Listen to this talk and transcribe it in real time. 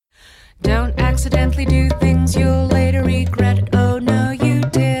quickly do things you'll later regret. Oh no, you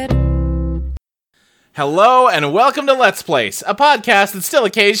did. Hello and welcome to Let's Place, a podcast that still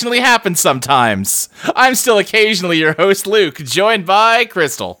occasionally happens sometimes. I'm still occasionally your host, Luke, joined by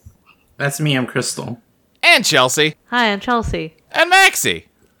Crystal. That's me, I'm Crystal. And Chelsea. Hi, I'm Chelsea. And Maxie.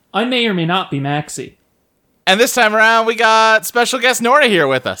 I may or may not be Maxie. And this time around, we got special guest Nora here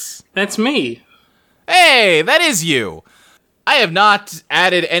with us. That's me. Hey, that is you. I have not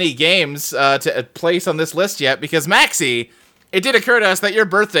added any games to place on this list yet because, Maxie, it did occur to us that your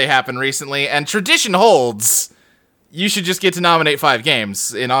birthday happened recently, and tradition holds you should just get to nominate 5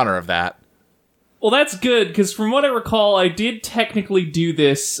 games in honor of that. Well, that's good, because from what I recall, I did technically do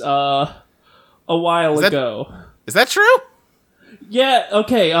this a while ago. Is that true? Yeah,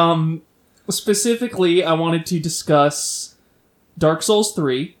 okay, specifically, I wanted to discuss Dark Souls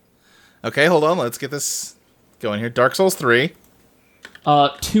 3. Okay, hold on, let's get this going here. Dark Souls 3.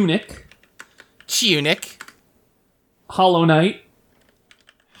 Tunic. Hollow Knight.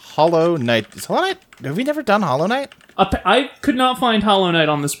 Hollow Knight. Is Hollow Knight? Have we never done Hollow Knight? I could not find Hollow Knight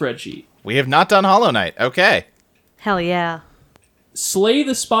on the spreadsheet. We have not done Hollow Knight. Okay. Hell yeah. Slay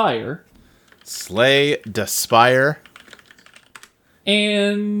the Spire. Slay the Spire.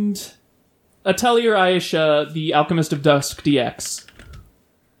 And Atelier Ayesha, the Alchemist of Dusk DX.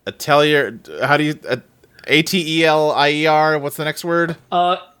 Atelier, how do you... A-T-E-L-I-E-R, what's the next word?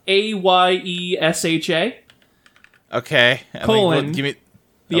 A-Y-E-S-H-A. Okay. Colon, give me,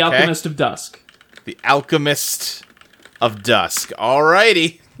 the Alchemist of Dusk. The Alchemist of Dusk.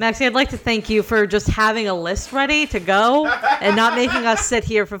 Alrighty. Maxie, I'd like to thank you for just having a list ready to go and not making us sit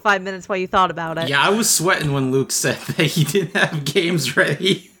here for 5 minutes while you thought about it. Yeah, I was sweating when Luke said that he didn't have games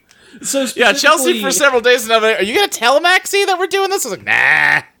ready. So yeah, Chelsea for several days. Are you going to tell Maxie that we're doing this? I was like,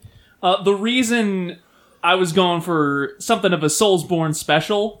 nah. The reason I was going for something of a Soulsborne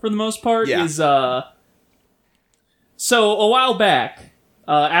special, for the most part, is, so, a while back,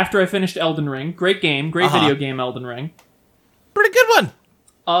 after I finished Elden Ring, great video game, Elden Ring. Pretty good one.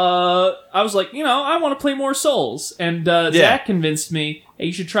 I was like, I want to play more Souls, and, Zach convinced me, hey,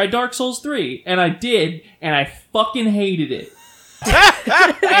 you should try Dark Souls 3, and I did, and I fucking hated it.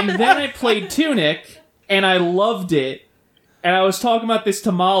 And then I played Tunic, and I loved it. And I was talking about this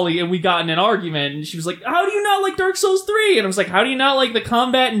to Molly, and we got in an argument, and she was like, how do you not like Dark Souls 3? And I was like, how do you not like the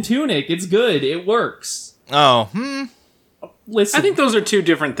combat in Tunic? It's good. It works. Oh, Listen. I think those are two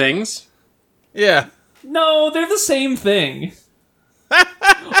different things. Yeah. No, they're the same thing.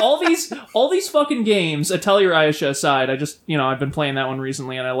 all these fucking games, Atelier Ayesha aside, I just, I've been playing that one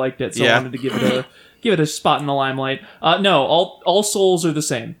recently, and I liked it, so I wanted to give it a spot in the limelight. No, all Souls are the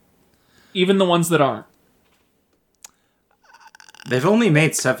same. Even the ones that aren't. They've only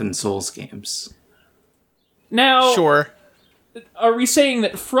made 7 Souls games. Now, sure. Are we saying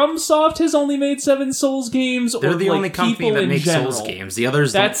that FromSoft has only made 7 Souls games? They're or the only company that makes general? Souls games. The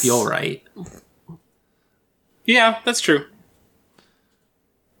others don't feel right. Yeah, that's true.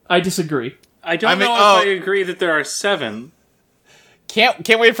 I disagree. I don't know if I agree that there are 7.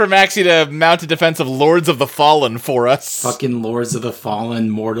 Can't wait for Maxie to mount a defense of Lords of the Fallen for us. Fucking Lords of the Fallen,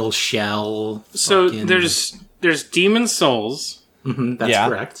 Mortal Shell. So there's Demon Souls. Mm-hmm, that's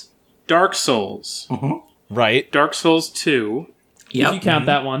correct. Dark Souls. Right. Dark Souls 2. Yep. If you count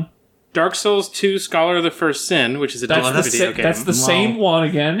that one. Dark Souls 2 Scholar of the First Sin, which is a different video game. That's the same one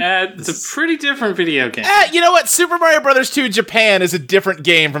again. It's a pretty different video game. You know what? Super Mario Bros. 2 Japan is a different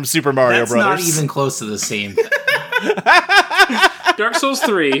game from Super Mario Bros. That's not even close to the same thing. Dark Souls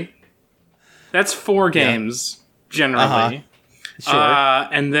 3. That's 4 games, generally. Sure.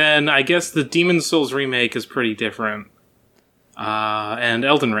 And then I guess the Demon Souls remake is pretty different. And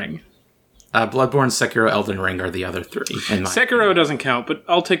Elden Ring. Bloodborne, Sekiro, Elden Ring are the other 3. Sekiro doesn't count, but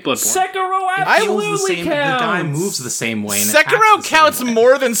I'll take Bloodborne. Sekiro absolutely counts! The guy moves the same way. And Sekiro counts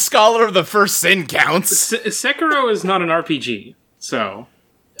more than Scholar of the First Sin counts. Sekiro is not an RPG, so...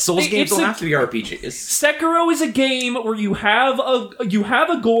 Souls games don't have to be RPGs. Sekiro is a game where you have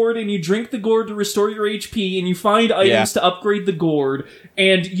a gourd and you drink the gourd to restore your HP and you find items to upgrade the gourd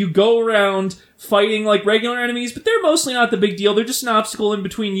and you go around fighting like regular enemies, but they're mostly not the big deal. They're just an obstacle in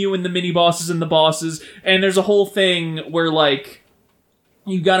between you and the mini bosses and the bosses, and there's a whole thing where like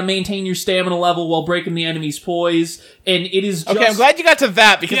you gotta maintain your stamina level while breaking the enemy's poise, and it is just... Okay, I'm glad you got to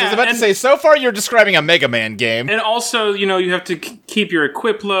that, because I was about to say, so far you're describing a Mega Man game. And also, you have to keep your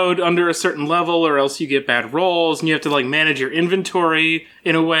equip load under a certain level, or else you get bad rolls, and you have to, manage your inventory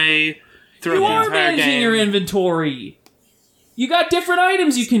in a way throughout the entire game. You are managing your inventory! You got different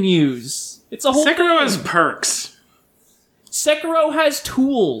items you can use! It's a whole Sekiro thing. has perks. Sekiro has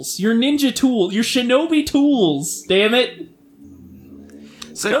tools. Your ninja tools. Your shinobi tools. Damn it.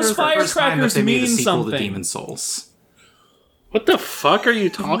 Sekiro's the first time that firecrackers they made a mean sequel something. to Demon Souls. What the fuck are you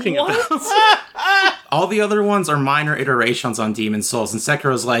talking about? All the other ones are minor iterations on Demon Souls, and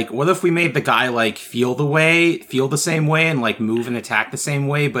Sekiro's like, what if we made the guy, like, feel the same way, and, like, move and attack the same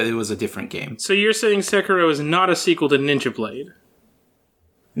way, but it was a different game? So you're saying Sekiro is not a sequel to Ninja Blade?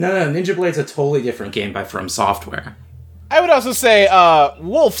 No, Ninja Blade's a totally different game by From Software. I would also say,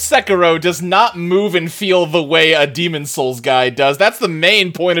 Wolf Sekiro does not move and feel the way a Demon Souls guy does. That's the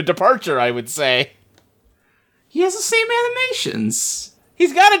main point of departure, I would say. He has the same animations.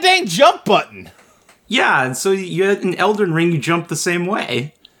 He's got a dang jump button. Yeah, and so in Elden Ring, you jump the same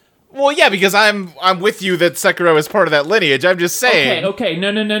way. Well, yeah, because I'm with you that Sekiro is part of that lineage. I'm just saying. Okay, no.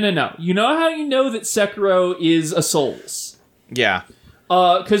 You know how you know that Sekiro is a Souls? Yeah.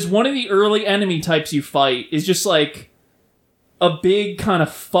 Because one of the early enemy types you fight is just like a big kind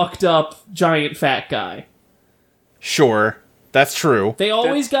of fucked up giant fat guy. Sure. That's true. They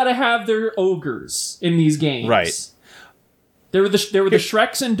always gotta have their ogres in these games. Right. There were the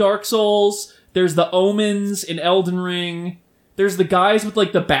Shreks in Dark Souls. There's the Omens in Elden Ring. There's the guys with,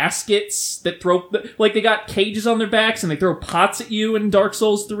 like, the baskets that throw... Like, they got cages on their backs and they throw pots at you in Dark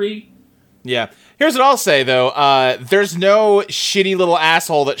Souls 3. Yeah. Here's what I'll say, though. There's no shitty little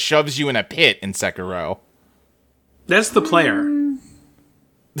asshole that shoves you in a pit in Sekiro. That's the player.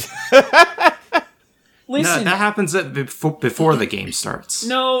 Listen. No, that happens before the game starts.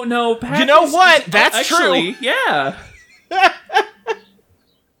 No, You know what? That's actually, true. Yeah.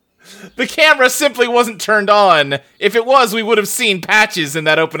 The camera simply wasn't turned on. If it was, we would have seen Patches in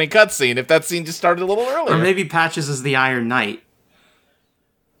that opening cutscene if that scene just started a little earlier. Or maybe Patches is the Iron Knight.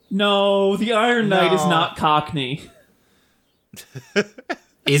 No, the Iron Knight is not Cockney.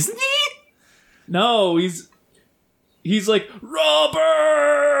 Isn't he? No, he's like,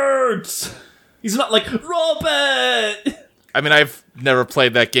 Robert! He's not like, Robert! I mean, I've never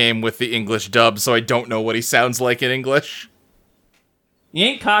played that game with the English dub, so I don't know what he sounds like in English. He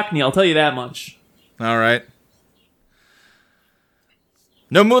ain't Cockney, I'll tell you that much. All right.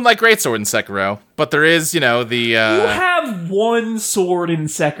 No Moonlight Greatsword in Sekiro, but there is, the... You have one sword in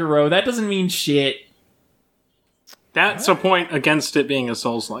Sekiro, that doesn't mean shit. That's a point against it being a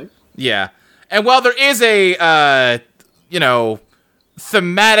Souls-like. Yeah. And while there is a,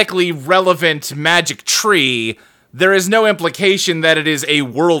 thematically relevant magic tree, there is no implication that it is a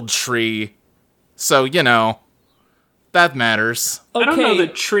world tree. So, that matters. Okay. I don't know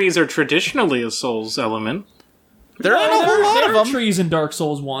that trees are traditionally a Souls element. There are a whole lot there of are them. trees in Dark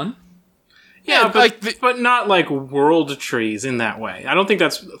Souls 1. Yeah, but, like but not like world trees in that way. I don't think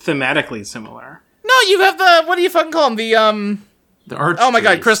that's thematically similar. No, you have the, what do you fucking call them? The arch Oh my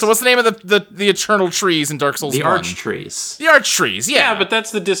god, trees. Crystal, what's the name of the eternal trees in Dark Souls The 1? arch trees. The arch trees, yeah. Yeah, but that's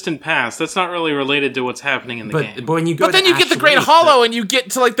the distant past. That's not really related to what's happening in the game. But when you go But then to you get the Ash Great Lake, Hollow and you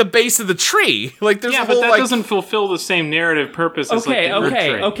get to, like, the base of the tree. Like, there's yeah, a but whole, that like... doesn't fulfill the same narrative purpose as Okay, like the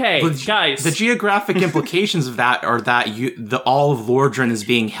tree. okay, the- guys. The geographic implications of that are that all of Lordran is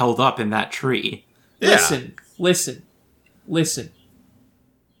being held up in that tree. Listen.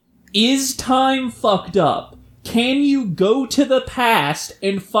 Is time fucked up? Can you go to the past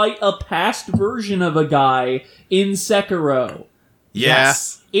and fight a past version of a guy in Sekiro? Yeah.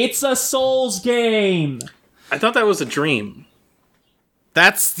 Yes. It's a Souls game. I thought that was a dream.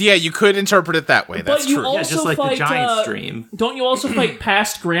 That's, you could interpret it that way. That's But you true. also Yeah, just like fight, the Giant Stream. Don't you also fight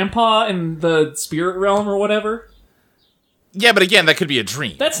past Grandpa in the Spirit Realm or whatever? Yeah, but again, that could be a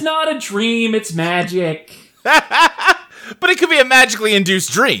dream. That's not a dream, it's magic. But it could be a magically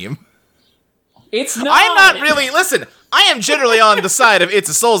induced dream. It's not. I'm not really... Listen, I am generally on the side of it's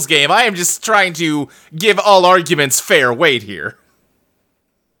a Souls game. I am just trying to give all arguments fair weight here.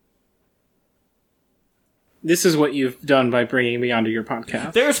 This is what you've done by bringing me onto your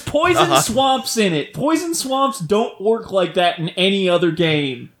podcast. There's poison swamps in it. Poison swamps don't work like that in any other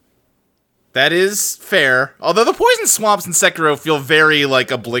game. That is fair. Although the poison swamps in Sekiro feel very, like,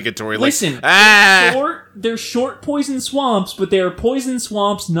 obligatory. Listen, Like, they're short poison swamps, but they are poison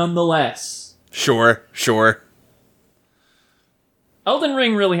swamps nonetheless. Sure. Elden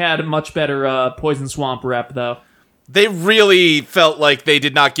Ring really had a much better poison swamp rep, though. They really felt like they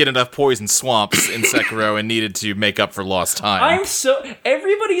did not get enough poison swamps in Sekiro and needed to make up for lost time.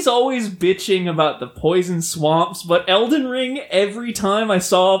 Everybody's always bitching about the poison swamps, but Elden Ring, every time I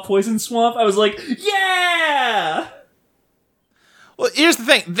saw a poison swamp, I was like, yeah! Well, here's the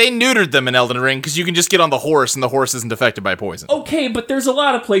thing. They neutered them in Elden Ring because you can just get on the horse and the horse isn't affected by poison. Okay, but there's a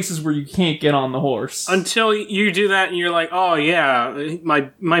lot of places where you can't get on the horse. Until you do that and you're like, oh yeah,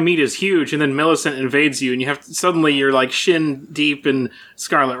 my meat is huge, and then Millicent invades you and suddenly you're like shin deep in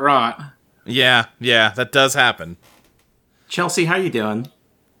Scarlet Rot. Yeah, that does happen. Chelsea, how you doing?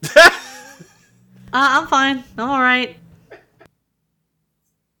 I'm fine. I'm all right.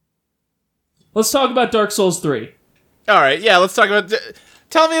 Let's talk about Dark Souls 3. All right, yeah, let's talk about...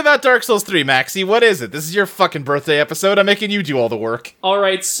 Tell me about Dark Souls 3, Maxie. What is it? This is your fucking birthday episode. I'm making you do all the work.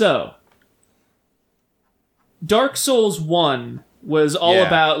 Alright, so... Dark Souls 1 was all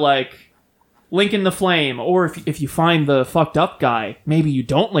about, like, linking the flame. Or if you find the fucked up guy, maybe you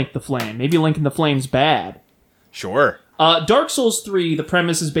don't link the flame. Maybe linking the flame's bad. Sure. Dark Souls 3, the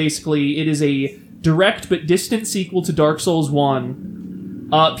premise is basically, it is a direct but distant sequel to Dark Souls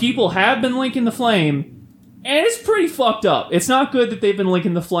 1. People have been linking the flame, and it's pretty fucked up. It's not good that they've been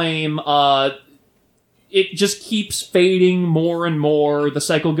linking the flame. It just keeps fading more and more. The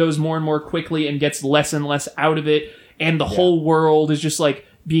cycle goes more and more quickly and gets less and less out of it, and the whole world is just, like,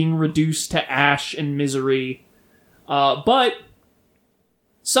 being reduced to ash and misery. But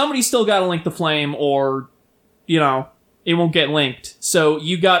somebody's still gotta link the flame, or, you know, it won't get linked. So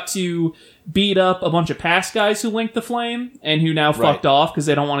you got to beat up a bunch of past guys who linked the flame and who now fucked off because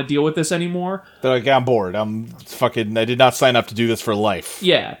they don't want to deal with this anymore. They're like, I'm bored. I did not sign up to do this for life.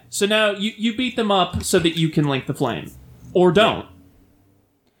 Yeah. So now you beat them up so that you can link the flame. Or don't.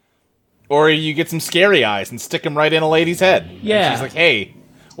 Or you get some scary eyes and stick them right in a lady's head. Yeah. And she's like, hey,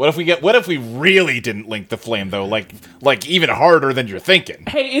 what if we really didn't link the flame, though? Like even harder than you're thinking.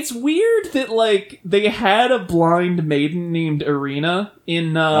 Hey, it's weird that, like, they had a blind maiden named Irina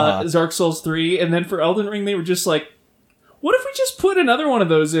in Dark Souls 3, and then for Elden Ring they were just like, what if we just put another one of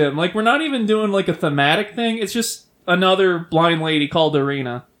those in? Like, we're not even doing, like, a thematic thing, it's just another blind lady called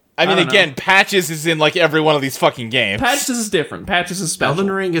Irina. I mean, again, Patches is in, like, every one of these fucking games. Patches is different. Patches is special.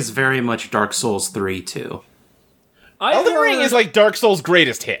 Elden Ring is very much Dark Souls 3, too. Elden Ring is like Dark Souls'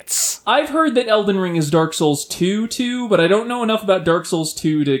 greatest hits. I've heard that Elden Ring is Dark Souls 2 too, but I don't know enough about Dark Souls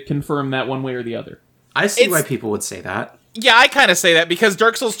 2 to confirm that one way or the other. I see why people would say that. Yeah, I kind of say that because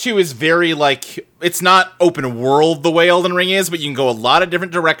Dark Souls 2 is very, like, it's not open world the way Elden Ring is, but you can go a lot of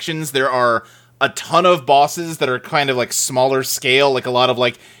different directions. There are a ton of bosses that are kind of, like, smaller scale, like a lot of,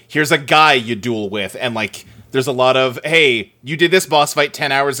 like, here's a guy you duel with, and, like, there's a lot of, hey, you did this boss fight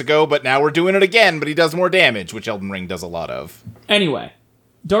 10 hours ago, but now we're doing it again, but he does more damage, which Elden Ring does a lot of. Anyway,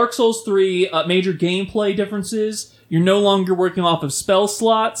 Dark Souls 3, major gameplay differences. You're no longer working off of spell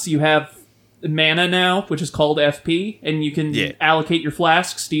slots. You have mana now, which is called FP, and you can allocate your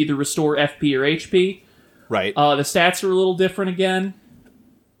flasks to either restore FP or HP. Right. The stats are a little different again.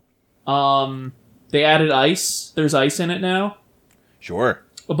 They added ice. There's ice in it now. Sure.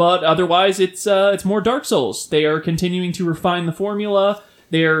 But otherwise, it's more Dark Souls. They are continuing to refine the formula.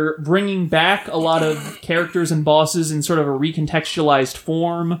 They're bringing back a lot of characters and bosses in sort of a recontextualized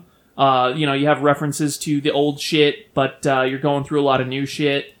form. You have references to the old shit, but you're going through a lot of new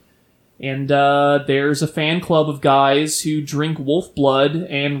shit. And there's a fan club of guys who drink wolf blood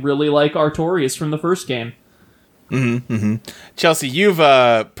and really like Artorias from the first game. Chelsea, you've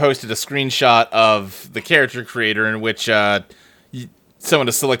posted a screenshot of the character creator in which someone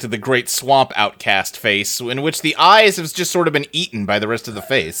has selected the Great Swamp Outcast face, in which the eyes have just sort of been eaten by the rest of the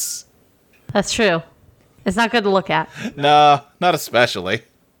face. That's true. It's not good to look at. No, not especially.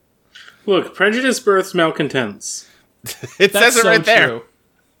 Look, prejudice births malcontents. It says it right there. True.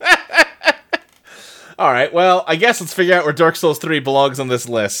 All right, well, I guess let's figure out where Dark Souls 3 belongs on this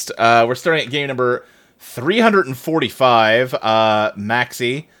list. We're starting at game number 345.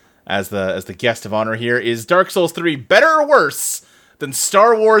 Maxie, as the guest of honor here, is Dark Souls 3 better or worse than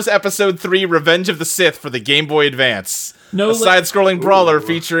Star Wars Episode 3 Revenge of the Sith for the Game Boy Advance? A side-scrolling brawler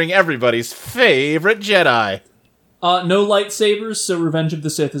featuring everybody's favorite Jedi. No lightsabers, so Revenge of the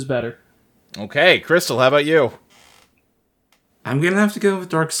Sith is better. Okay, Crystal, how about you? I'm gonna have to go with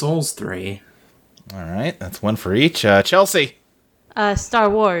Dark Souls 3. All right, that's one for each. Chelsea? Star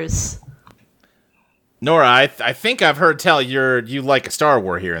Wars. Nora, I think I've heard tell you like a Star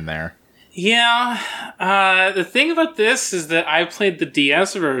Wars here and there. Yeah, the thing about this is that I played the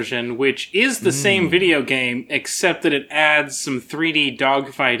DS version, which is the same video game, except that it adds some 3D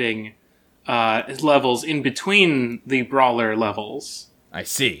dogfighting levels in between the brawler levels. I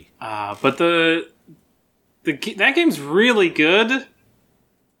see. But that game's really good.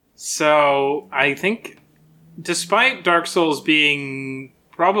 So I think, despite Dark Souls being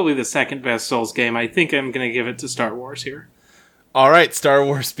probably the second best Souls game, I think I'm going to give it to Star Wars here. All right, Star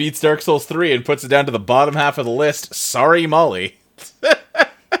Wars beats Dark Souls 3 and puts it down to the bottom half of the list. Sorry, Molly.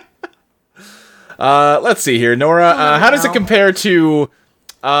 Let's see here. Nora, how does it compare to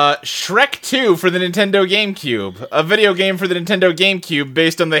Shrek 2 for the Nintendo GameCube? A video game for the Nintendo GameCube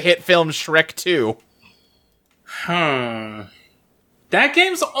based on the hit film Shrek 2. That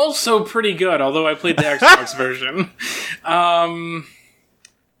game's also pretty good, although I played the Xbox version.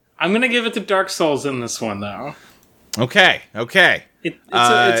 I'm gonna give it to Dark Souls in this one, though. Okay.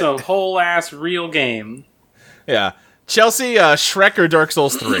 It's a whole ass real game. Yeah. Chelsea, Shrek or Dark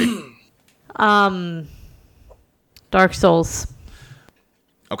Souls 3? Dark Souls.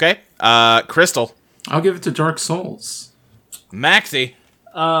 Okay. Crystal. I'll give it to Dark Souls. Maxie.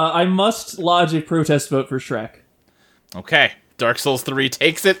 I must lodge a protest vote for Shrek. Okay. Dark Souls 3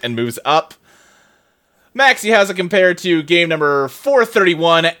 takes it and moves up. Maxie, how's it compared to game number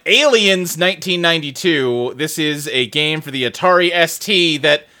 431, Aliens 1992? This is a game for the Atari ST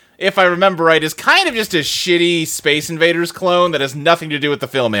that, if I remember right, is kind of just a shitty Space Invaders clone that has nothing to do with the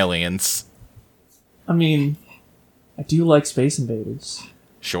film Aliens. I mean, I do like Space Invaders.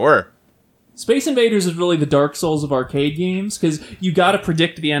 Sure. Space Invaders is really the Dark Souls of arcade games, because you gotta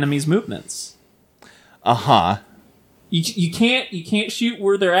predict the enemy's movements. Uh-huh. You can't shoot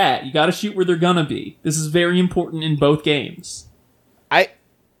where they're at. You gotta shoot where they're gonna be. This is very important in both games. I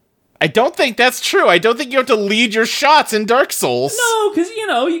don't think that's true. I don't think you have to lead your shots in Dark Souls. No, because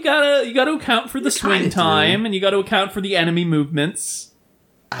you gotta account for the swing time, and you gotta account for the enemy movements.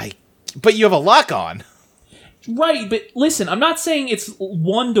 But you have a lock on. Right, but listen, I'm not saying it's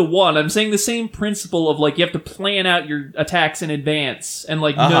 1-to-1. I'm saying the same principle of, like, you have to plan out your attacks in advance and,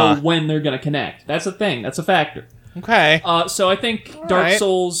 like, know when they're gonna connect. That's a thing. That's a factor. Okay. So I think Dark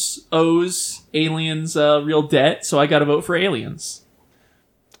Souls owes Aliens real debt, so I gotta vote for Aliens.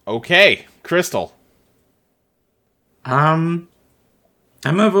 Okay. Crystal. I'm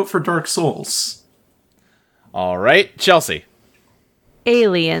gonna vote for Dark Souls. All right. Chelsea.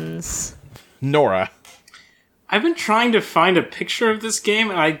 Aliens. Nora. I've been trying to find a picture of this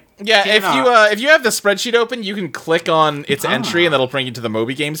game, and I if you have the spreadsheet open, you can click on its entry, and that'll bring you to the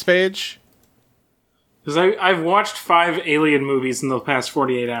Moby Games page. Because I've watched 5 Alien movies in the past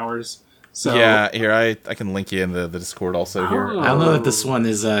 48 hours. So Yeah, here, I can link you in the Discord also here. I don't know that this one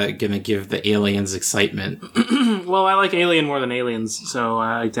is gonna give the aliens excitement. Well, I like Alien more than Aliens, so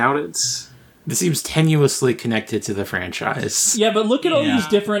I doubt it. This seems tenuously connected to the franchise. Yeah, but look at all these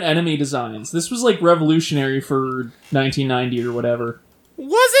different enemy designs. This was, like, revolutionary for 1990 or whatever.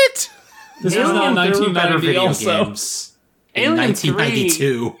 Was it? This was not There were better 1990 video also. games in Alien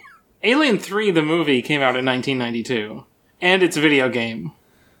 1992. Alien 3, the movie, came out in 1992. And it's a video game.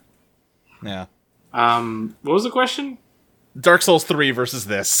 Yeah. What was the question? Dark Souls 3 versus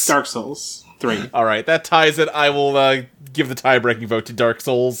this. Dark Souls 3. All right, that ties it. I will give the tie-breaking vote to Dark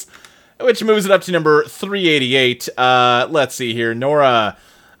Souls, which moves it up to number 388. Let's see here. Nora,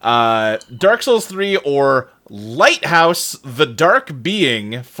 Dark Souls 3 or Lighthouse, The Dark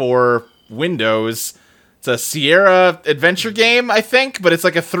Being for Windows. It's a Sierra adventure game, I think, but it's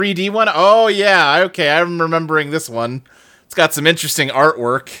like a 3D one. Oh, yeah, okay, I'm remembering this one. It's got some interesting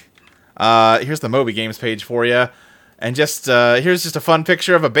artwork. Here's the Moby Games page for you. And here's just a fun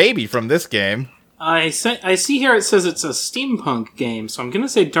picture of a baby from this game. I see here it says it's a steampunk game, so I'm going to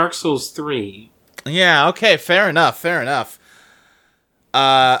say Dark Souls 3. Yeah, okay, fair enough.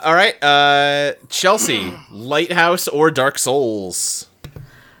 All right, Chelsea, Lighthouse or Dark Souls?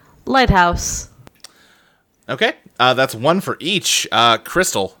 Lighthouse. Okay, that's one for each.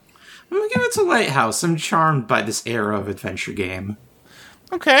 Crystal. I'm gonna give it to Lighthouse. I'm charmed by this era of adventure game.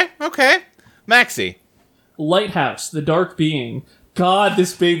 Okay. Maxie. Lighthouse, the Dark Being. God,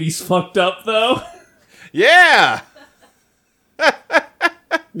 this baby's fucked up, though. Yeah!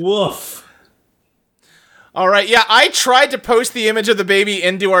 Woof. All right, yeah, I tried to post the image of the baby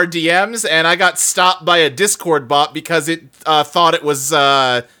into our DMs, and I got stopped by a Discord bot because it thought it was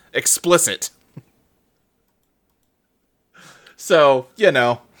explicit. So,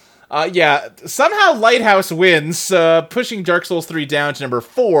 yeah, somehow Lighthouse wins, pushing Dark Souls 3 down to number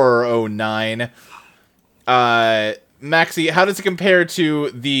 409. Maxie, how does it compare to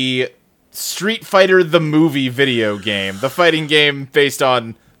the Street Fighter the movie video game? The fighting game based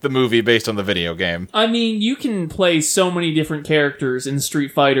on the movie based on the video game. I mean, you can play so many different characters in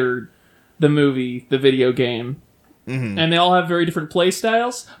Street Fighter, the movie, the video game. Mm-hmm. And they all have very different play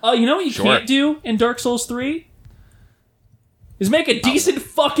styles. You know what you can't do in Dark Souls 3? Is make a decent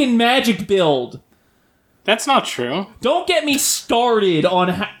fucking magic build. That's not true. Don't get me started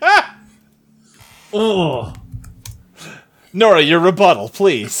on Ugh. Nora, your rebuttal,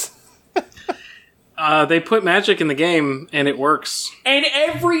 please. They put magic in the game, and it works. And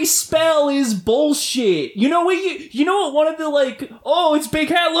every spell is bullshit. You know what one of the, it's Big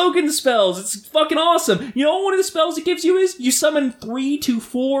Hat Logan spells. It's fucking awesome. You know what one of the spells it gives you is? You summon 3 to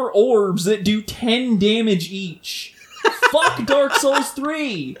 4 orbs that do 10 damage each. Fuck Dark Souls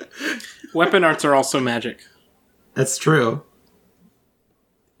 3. Weapon arts are also magic. That's true.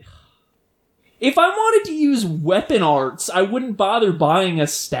 If I wanted to use weapon arts, I wouldn't bother buying a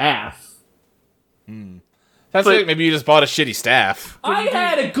staff. Sounds like maybe you just bought a shitty staff. I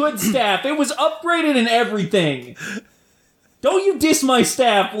had a good staff. It was upgraded and everything. Don't you diss my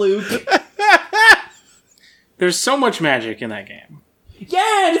staff, Luke. There's so much magic in that game.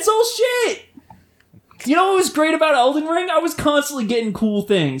 Yeah, and it's all shit. You know what was great about Elden Ring? I was constantly getting cool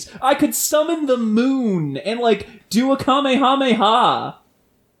things. I could summon the moon and, like, do a Kamehameha.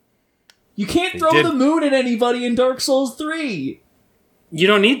 You can't throw the moon at anybody in Dark Souls 3. You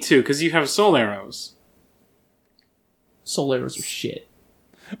don't need to, because you have soul arrows. Soul arrows are shit.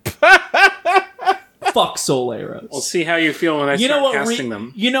 Fuck soul arrows. We'll see how you feel when I start casting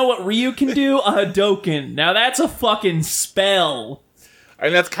them. You know what Ryu can do? A Hadouken. Now that's a fucking spell. I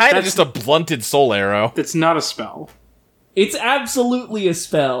mean, that's kind of just a blunted soul arrow. That's not a spell. It's absolutely a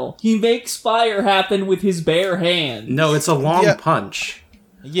spell. He makes fire happen with his bare hand. No, it's a long punch.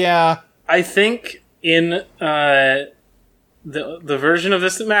 Yeah. I think in the version of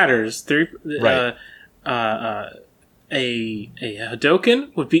this that matters, Right. A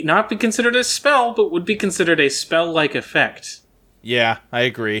Hadouken would not be considered a spell, but would be considered a spell-like effect. Yeah, I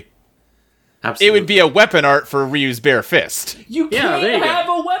agree. Absolutely. It would be a weapon art for Ryu's bare fist. You can't there you go. have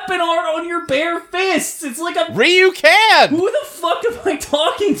a weapon art on your bare fists. It's like a... Ryu can! Who the fuck am I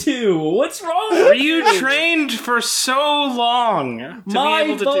talking to? What's wrong with You trained for so long to My be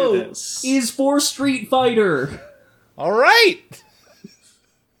able to vote do this. is for Street Fighter. All right.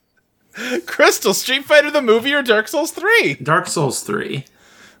 Crystal, Street Fighter the movie or Dark Souls 3? Dark Souls 3.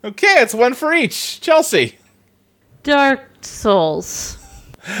 Okay, it's one for each. Chelsea. Dark Souls.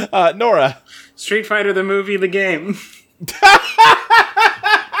 Nora. Street Fighter the movie, the game.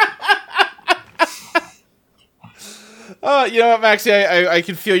 You know what, Maxie? I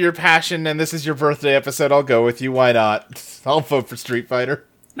can feel your passion, and this is your birthday episode. I'll go with you. Why not? I'll vote for Street Fighter.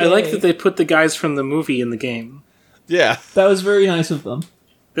 I like that they put the guys from the movie in the game. Yeah. That was very nice of them.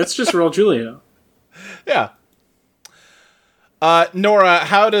 That's just Raul Julia. Yeah. Nora,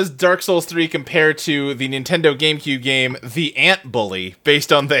 how does Dark Souls 3 compare to the Nintendo GameCube game The Ant Bully,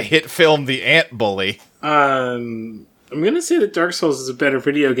 based on the hit film The Ant Bully? I'm gonna say that Dark Souls is a better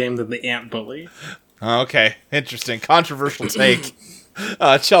video game than the Ant Bully. Okay, interesting. Controversial take.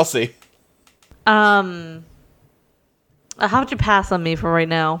 Chelsea. How would you pass on me for right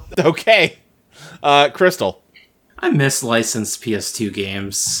now? Okay. Crystal. I miss licensed PS2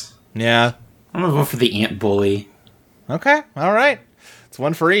 games. Yeah. I'm gonna vote for the Ant Bully. Okay, alright. It's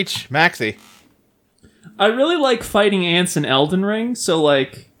one for each. Maxie. I really like fighting ants in Elden Ring, so,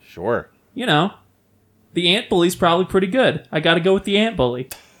 like, Sure. you know, the Ant Bully's probably pretty good. I gotta go with the Ant Bully.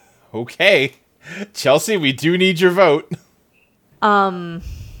 Okay. Chelsea, we do need your vote. Dark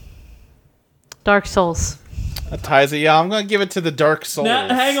Souls. That ties it. Yeah, I'm gonna give it to the Dark Souls. Now,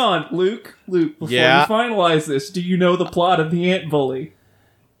 hang on, Luke, before Yeah? you finalize this, do you know the plot of the Ant Bully?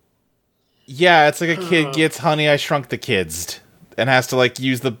 Yeah, it's like a kid gets Honey, I Shrunk the Kids and has to, like,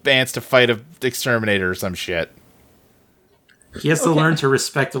 use the ants to fight a exterminator or some shit. He has to learn to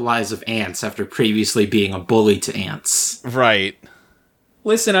respect the lives of ants after previously being a bully to ants. Right.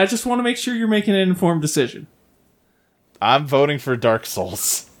 Listen, I just want to make sure you're making an informed decision. I'm voting for Dark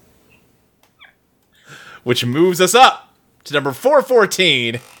Souls. Which moves us up to number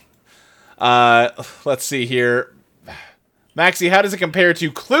 414. Let's see here. Maxie, how does it compare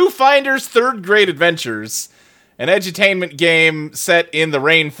to Clue Finder's Third Grade Adventures? An edutainment game set in the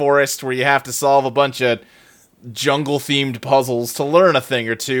rainforest where you have to solve a bunch of jungle-themed puzzles to learn a thing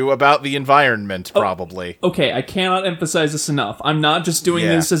or two about the environment, probably. Okay, I cannot emphasize this enough. I'm not just doing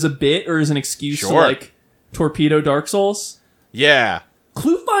this as a bit or as an excuse to, Sure. like, torpedo Dark Souls. Yeah.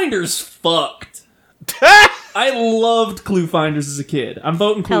 Clue Finder's fucked. I loved Clue Finders as a kid. I'm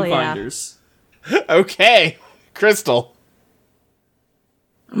voting Clue Hell yeah. Finders. Okay. Crystal.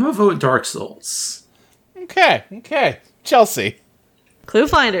 I'm gonna vote Dark Souls. Okay. Chelsea. Clue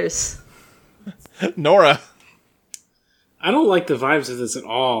Finders. Nora. I don't like the vibes of this at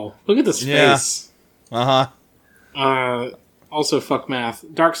all. Look at this Yeah. face. Uh-huh. Also, fuck math.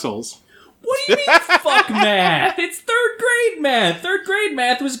 Dark Souls. What do you mean, fuck math? It's third grade math. Third grade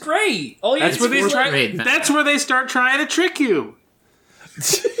math was great. All you That's had to where do they was grade math. That's where they start trying to trick you.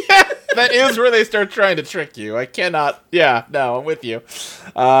 That is where they start trying to trick you. I cannot... Yeah, no, I'm with you.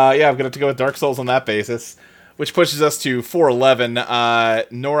 I'm going to have to go with Dark Souls on that basis. Which pushes us to 411.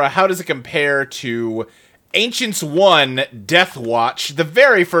 Nora, how does it compare to Ancients 1 Death Watch, the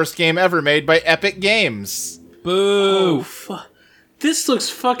very first game ever made by Epic Games? Boo. This looks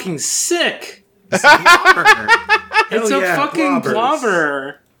fucking sick. Hell It's a yeah, fucking blobbers.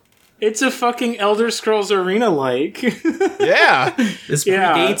 blobber. It's a fucking Elder Scrolls Arena-like. Yeah. This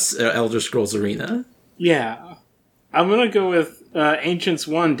Yeah. predates Elder Scrolls Arena. Yeah. I'm gonna go with Ancients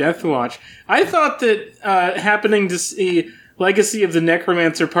 1, Deathwatch. I thought that happening to see Legacy of the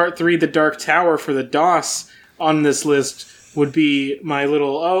Necromancer Part 3, The Dark Tower for the DOS on this list would be my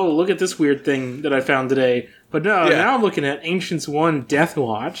little, oh, look at this weird thing that I found today. But no, Yeah. now I'm looking at Ancients 1,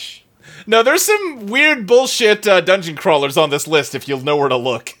 Deathwatch. No, there's some weird bullshit dungeon crawlers on this list if you'll know where to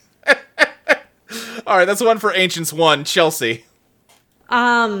look. All right, that's the one for Ancients 1, Chelsea.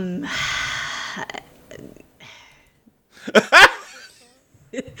 I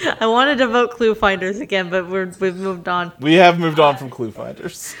wanted to vote Clue Finders again, but we've moved on. We have moved on from Clue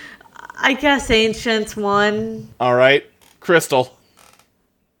Finders. I guess Ancients 1. All right, Crystal.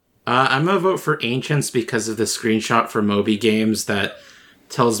 I'm gonna vote for Ancients because of the screenshot for Moby Games that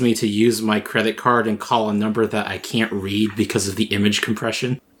tells me to use my credit card and call a number that I can't read because of the image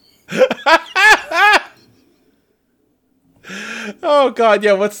compression. Oh, God,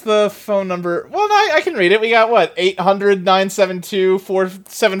 yeah, what's the phone number? Well, no, I can read it. We got, what,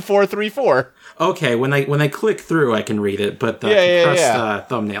 800-972-47434. Okay, when I click through, I can read it, but the compressed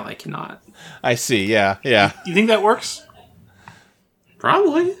thumbnail, I cannot. I see, yeah. You think that works?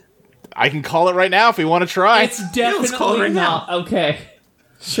 Probably. I can call it right now if we want to try. It's let's definitely call it right not. Okay.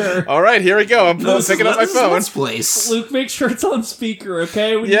 Sure. All right, here we go. I'm picking up my phone. Let's place. Luke, make sure it's on speaker,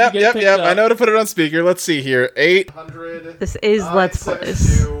 okay? We need to Yep. get picked up. I know to put it on speaker. Let's see here. 800. This is Let's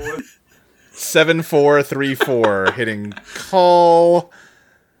Plays. 7434. Hitting call.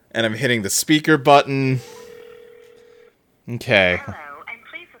 And I'm hitting the speaker button. Okay. Hello, and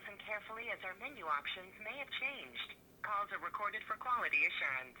please listen carefully as our menu options may have changed. Calls are recorded for quality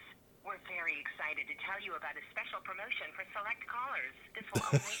assurance. We're very excited to tell you about a special promotion for select callers. This will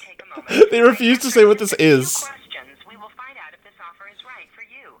only take a moment. They refuse to say what this is. Questions. We will find out if this offer is right for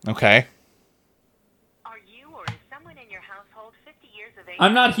you. Okay. Are you or is someone in your household 50 years of age?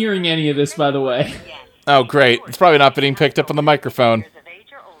 I'm not hearing any of this, by the way. Yes. Oh, great. It's probably not being picked up on the microphone. Years of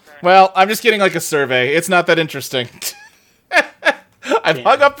age or older. Well, I'm just getting like a survey. It's not that interesting. I've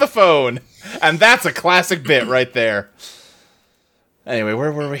hung up the phone. And that's a classic bit right there. Anyway,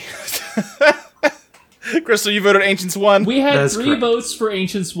 where were we? Crystal, you voted Ancients 1. We had That's 3 correct. votes for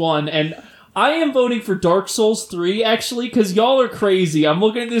Ancients 1, and I am voting for Dark Souls 3, actually, because y'all are crazy. I'm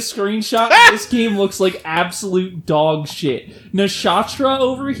looking at this screenshot, and this game looks like absolute dog shit. Nashatra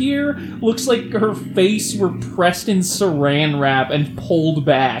over here looks like her face were pressed in saran wrap and pulled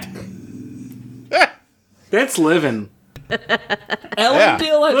back. That's living.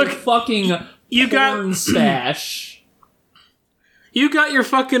 Elendil has Look, a fucking you got- porn stash. You got your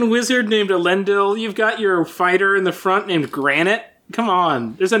fucking wizard named Elendil. You've got your fighter in the front named Granite. Come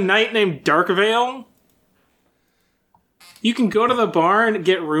on. There's a knight named Darkvale. You can go to the bar and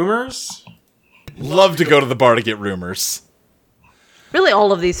get rumors. Love to go to the bar to get rumors. Really,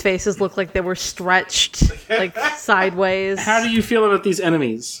 all of these faces look like they were stretched, like, sideways. How do you feel about these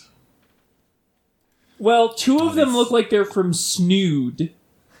enemies? Well, 2 of them look like they're from Snood.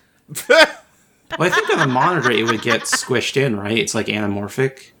 Well, I think on the monitor it would get squished in, right? It's like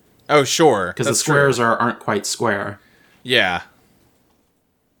anamorphic. Oh, sure. Because the That's true. squares aren't quite square. Yeah.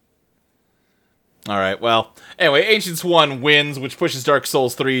 Alright, well. Anyway, Ancients 1 wins, which pushes Dark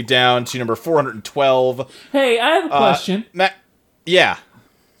Souls 3 down to number 412. Hey, I have a question. Yeah.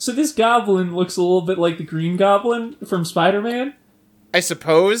 So this goblin looks a little bit like the Green Goblin from Spider-Man? I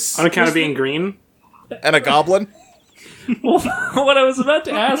suppose. On account of being green? And a goblin. Well, what I was about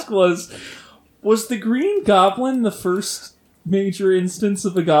to ask was the Green Goblin the first major instance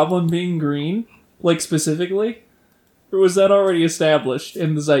of a goblin being green? Like, specifically? Or was that already established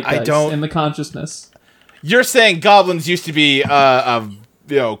in the zeitgeist, in the consciousness? You're saying goblins used to be a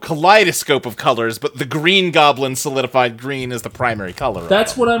kaleidoscope of colors, but the Green Goblin solidified green as the primary color.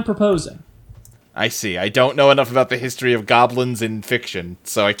 That's what I'm proposing. I see. I don't know enough about the history of goblins in fiction,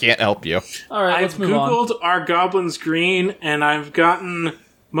 so I can't help you. All right, let's I've move on. Googled Are Goblins Green, and I've gotten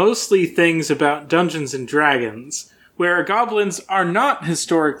mostly things about Dungeons and Dragons, where goblins are not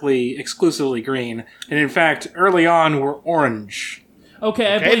historically exclusively green, and in fact, early on were orange.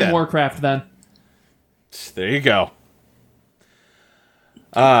 Okay, I Okay, blame then. Warcraft then. There you go.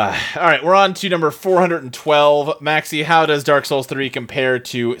 Alright, we're on to number 412. Maxie, how does Dark Souls 3 compare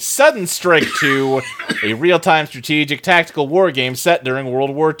to Sudden Strike 2, a real-time strategic tactical war game set during World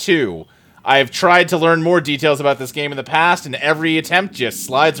War II? I have tried to learn more details about this game in the past, and every attempt just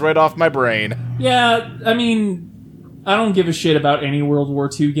slides right off my brain. Yeah, I mean, I don't give a shit about any World War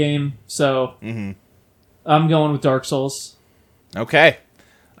II game, so I'm going with Dark Souls. Okay.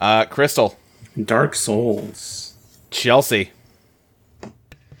 Crystal. Dark Souls. Chelsea.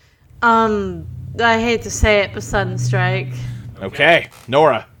 I hate to say it, but Sudden Strike. Okay,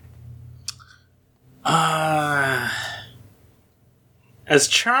 Nora. As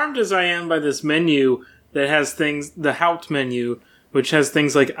charmed as I am by this menu that has things, the Haupt menu, which has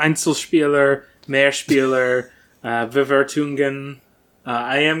things like Einzelspieler, Mehrspieler, Bewertungen,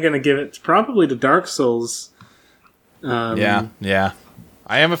 I am going to give it probably to Dark Souls. Yeah.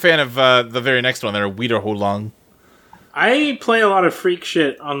 I am a fan of the very next one there, Wiederholung. I play a lot of freak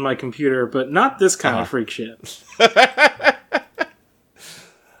shit on my computer, but not this kind of freak shit.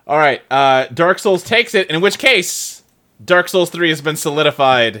 All right, Dark Souls takes it, in which case, Dark Souls 3 has been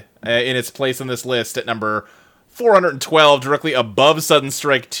solidified in its place on this list at number 412, directly above Sudden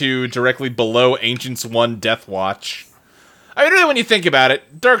Strike 2, directly below Ancients 1 Death Watch. I mean, really, when you think about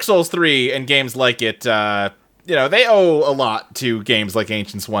it, Dark Souls 3 and games like it, they owe a lot to games like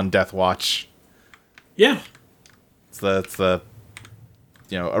Ancients 1 Death Watch. Yeah. It's the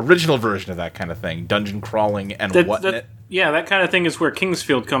original version of that kind of thing, dungeon crawling and whatnot. Yeah, that kind of thing is where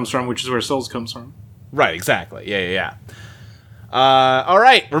Kingsfield comes from, which is where Souls comes from. Right, exactly. Yeah. All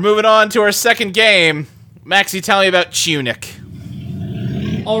right, we're moving on to our second game. Maxie, tell me about Tunic.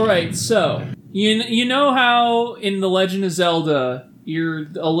 All right, so you know how in The Legend of Zelda you're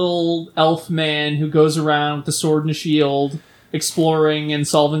a little elf man who goes around with a sword and a shield, exploring and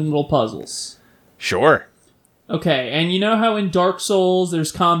solving little puzzles. Sure. Okay, and you know how in Dark Souls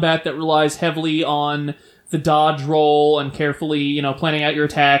there's combat that relies heavily on the dodge roll and carefully, planning out your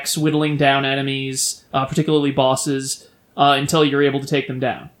attacks, whittling down enemies, particularly bosses, until you're able to take them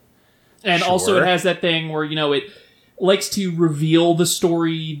down. And also it has that thing where, it likes to reveal the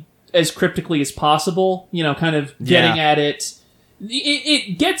story as cryptically as possible, kind of getting at it.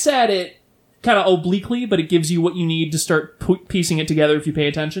 It gets at it kind of obliquely, but it gives you what you need to start piecing it together if you pay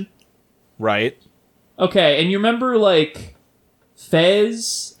attention. Right. Okay, and you remember,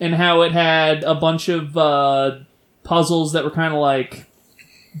 Fez, and how it had a bunch of puzzles that were kind of,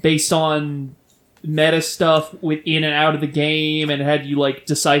 based on meta stuff within and out of the game, and it had you,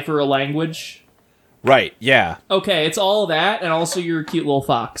 decipher a language? Right, yeah. Okay, it's all that, and also you're a cute little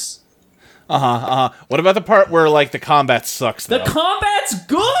fox. What about the part where, the combat sucks, though? The combat's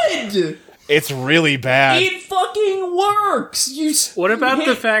good! It's really bad. It fucking works! What about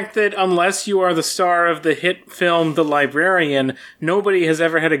the fact that unless you are the star of the hit film The Librarian, nobody has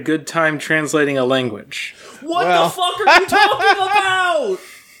ever had a good time translating a language? What the fuck are you talking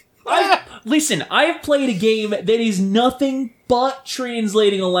about? Listen, I have played a game that is nothing but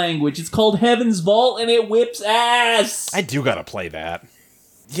translating a language. It's called Heaven's Vault, and it whips ass! I do gotta play that.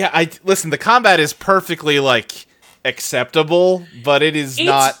 Yeah, listen, the combat is perfectly, acceptable, but it's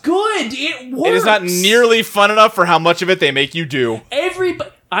not... It's good! It works! It is not nearly fun enough for how much of it they make you do.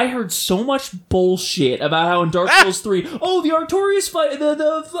 I heard so much bullshit about how in Dark Souls 3, the Artorias fight,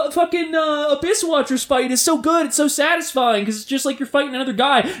 the fucking Abyss Watchers fight is so good, it's so satisfying, because it's just like you're fighting another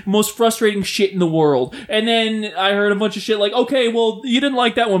guy. Most frustrating shit in the world. And then I heard a bunch of shit like, okay, well, you didn't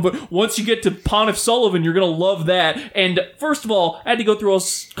like that one, but once you get to Pontiff Sullivan, you're gonna love that. And first of all, I had to go through all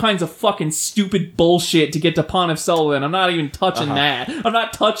kinds of fucking stupid bullshit to get to Pontiff Sullivan. I'm not even touching that. I'm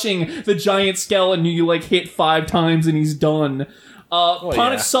not touching the giant skeleton who you, hit 5 times and he's done.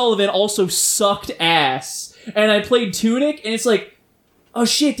 Pontiff Sullivan also sucked ass. And I played Tunic, and it's oh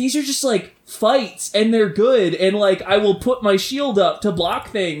shit, these are just, fights, and they're good. And, I will put my shield up to block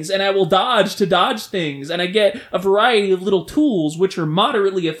things, and I will dodge to dodge things. And I get a variety of little tools, which are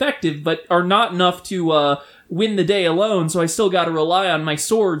moderately effective, but are not enough to win the day alone, so I still gotta rely on my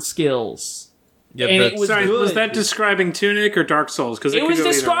sword skills. Yeah, and it was Sorry, good. was that describing Tunic or Dark Souls? Because it was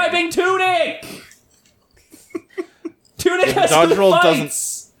describing Tunic! Tunic has dodge good roll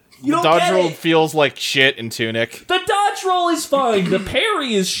fights. The dodge roll feels like shit in Tunic. The dodge roll is fine. The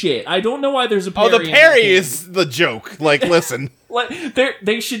parry is shit. I don't know why there's a parry. The parry is the joke. Listen.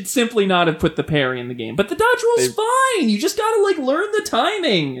 They should simply not have put the parry in the game. But the dodge roll's fine. You just gotta, learn the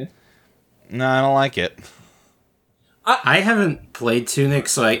timing. No, I don't like it. I haven't played Tunic,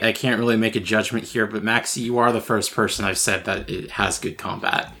 so I can't really make a judgment here, but Maxie, you are the first person I've said that it has good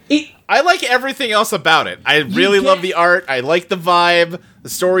combat. I like everything else about it. I really love the art. I like the vibe. The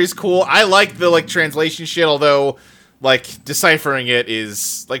story's cool. I like the, translation shit, although, deciphering it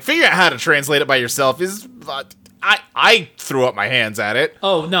is... figuring out how to translate it by yourself is... I threw up my hands at it.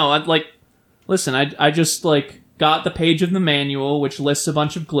 Oh, no, listen, I just, got the page of the manual, which lists a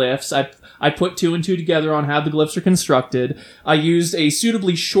bunch of glyphs. I put 2 and 2 together on how the glyphs are constructed. I used a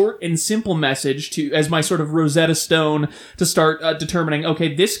suitably short and simple message as my sort of Rosetta Stone to start determining,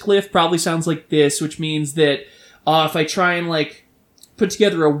 okay, this glyph probably sounds like this, which means that if I try and, put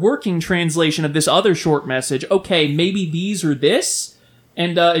together a working translation of this other short message, okay, maybe these are this?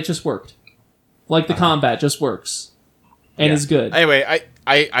 and it just worked. Like the combat just works, and is good. Anyway,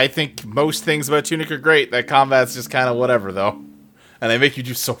 I think most things about Tunic are great. That combat's just kind of whatever, though. And they make you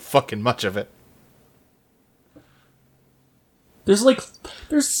do so fucking much of it.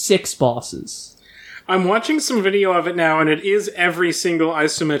 There's 6 bosses. I'm watching some video of it now, and it is every single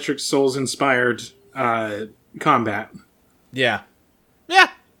isometric Souls-inspired combat. Yeah. Yeah.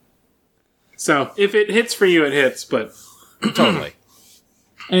 So, if it hits for you, it hits, but... Totally.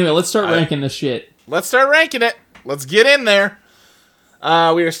 Anyway, let's start ranking this shit. Let's start ranking it. Let's get in there.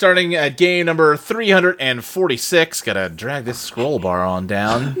 We are starting at game number 346. Gotta drag this scroll bar on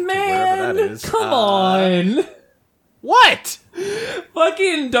down. to wherever that is. Come on! What?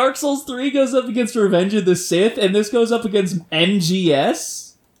 Fucking Dark Souls 3 goes up against Revenge of the Sith, and this goes up against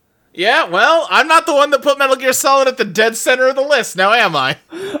NGS? Yeah, well, I'm not the one that put Metal Gear Solid at the dead center of the list, now am I?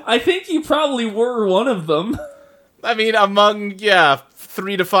 I think you probably were one of them. I mean, among,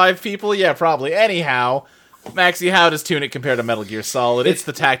 3 to 5 people, yeah, probably. Anyhow, Maxie, how does Tunic compare to Metal Gear Solid? It's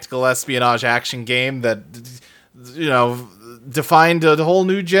the tactical espionage action game that, defined a whole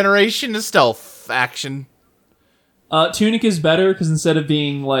new generation of stealth action. Tunic is better because instead of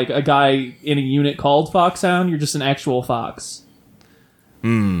being like a guy in a unit called Foxhound, you're just an actual fox.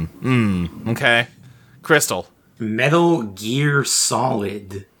 Okay. Crystal. Metal Gear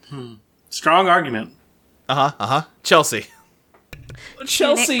Solid. Strong argument. Chelsea.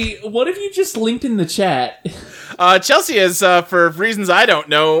 Chelsea, what have you just linked in the chat? Chelsea has, for reasons I don't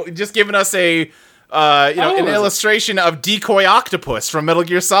know, just given us an illustration of Decoy Octopus from Metal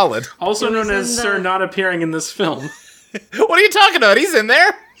Gear Solid. Also known as in Sir not appearing in this film. What are you talking about? He's in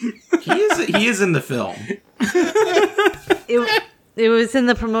there. He is in the film. It was in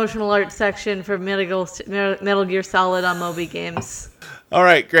the promotional art section for Metal Gear Solid on Moby Games. All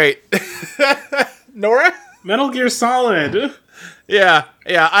right, great. Nora? Metal Gear Solid. Yeah.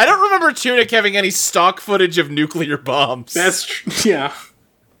 I don't remember Tunic having any stock footage of nuclear bombs. That's true. Yeah.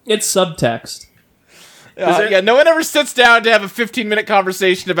 It's subtext. No one ever sits down to have a 15-minute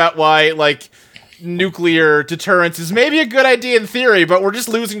conversation about why, nuclear deterrence is maybe a good idea in theory, but we're just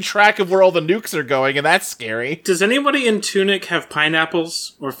losing track of where all the nukes are going, and that's scary. Does anybody in Tunic have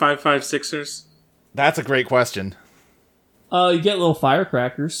pineapples or 5.56ers? That's a great question. You get little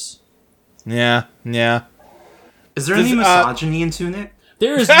firecrackers. Yeah. Is there any misogyny in Tunic?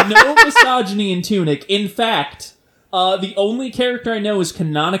 There is no misogyny in Tunic. In fact, the only character I know is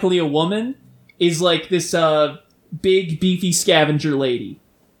canonically a woman, is this big, beefy scavenger lady.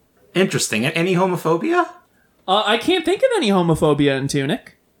 Interesting. Any homophobia? I can't think of any homophobia in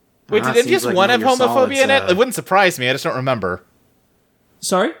Tunic. Wait, did seems MGS1 have Metal Gear homophobia in it? Solid's, It wouldn't surprise me, I just don't remember.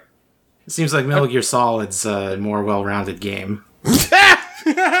 Sorry? It seems like Metal Gear Solid's a more well-rounded game.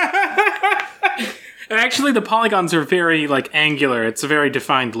 Actually, the polygons are very, angular. It's a very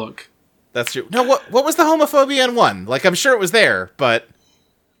defined look. That's true. No, what was the homophobia in 1? I'm sure it was there, but...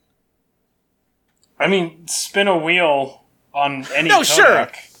 I mean, spin a wheel on any No, Kodak. sure.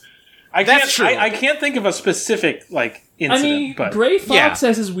 That's true. I can't think of a specific, incident, I mean, but... Gray Fox yeah.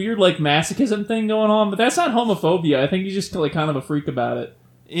 has his weird, masochism thing going on, but that's not homophobia. I think he's just, kind of a freak about it.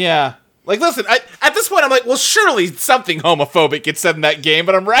 Yeah. Listen, at this point I'm well, surely something homophobic gets said in that game,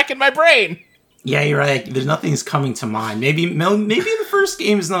 but I'm racking my brain. Yeah, you're right. There's nothing's coming to mind. Maybe the first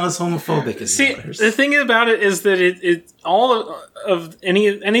game is not as homophobic as See, the others. the thing about it is that it all of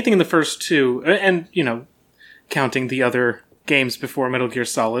anything in the first two, and, counting the other games before Metal Gear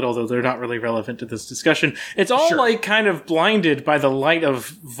Solid, although they're not really relevant to this discussion, it's all, kind of blinded by the light of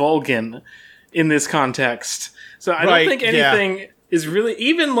Vulcan in this context. So I don't think anything... is really,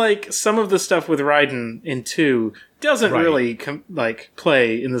 even some of the stuff with Raiden in 2 doesn't really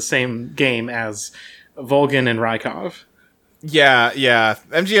play in the same game as Volgin and Rykov. Yeah.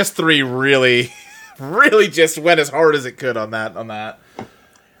 MGS3 really just went as hard as it could on that.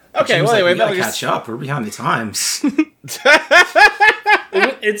 Okay, well anyway, we gotta catch up. We're behind the times.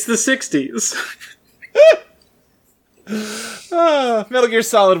 It's the 60s. Metal Gear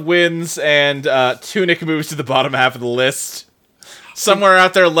Solid wins, and Tunic moves to the bottom half of the list. Somewhere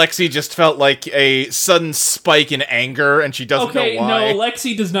out there, Lexi just felt like a sudden spike in anger, and she doesn't know why. No,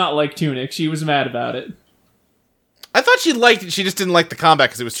 Lexi does not like Tunic. She was mad about it. I thought she liked it, she just didn't like the combat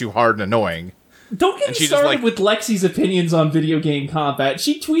because it was too hard and annoying. Don't get me started with Lexi's opinions on video game combat.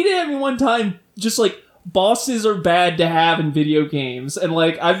 She tweeted at me one time, just bosses are bad to have in video games, and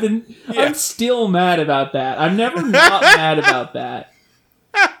I'm still mad about that. I'm never not mad about that.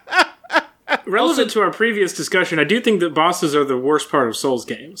 Relevant to our previous discussion, I do think that bosses are the worst part of Souls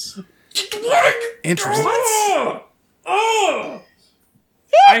games. Interesting.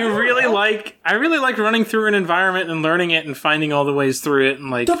 I really like running through an environment and learning it and finding all the ways through it and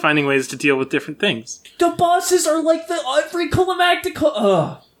like finding ways to deal with different things. The bosses are like every climactic.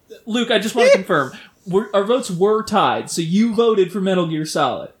 Luke, I just want to confirm. Our votes were tied, so you voted for Metal Gear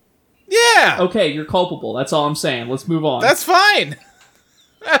Solid. Yeah. Okay, you're culpable. That's all I'm saying. Let's move on. That's fine.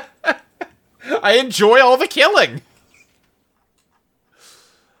 I enjoy all the killing.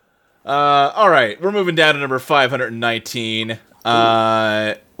 All right, we're moving down to number 519.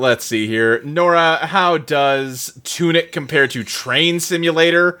 Let's see here. Nora, how does Tunic compare to Train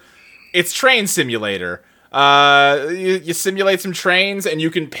Simulator? It's Train Simulator. You simulate some trains, and you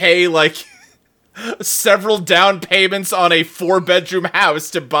can pay, like, several down payments on a 4-bedroom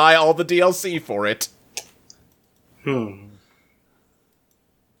house to buy all the DLC for it.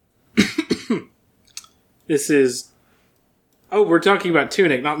 This is... Oh, we're talking about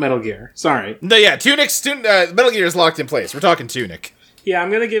Tunic, not Metal Gear. Sorry. No, yeah, Metal Gear is locked in place. We're talking Tunic. Yeah,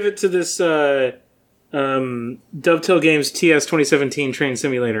 I'm gonna give it to this Dovetail Games TS 2017 Train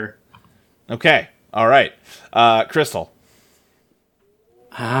Simulator. Okay, all right. Crystal.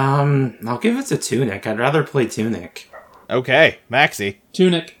 I'll give it to Tunic. I'd rather play Tunic. Okay, Maxi.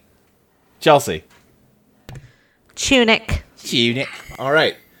 Tunic. Chelsea. Tunic. Tunic. All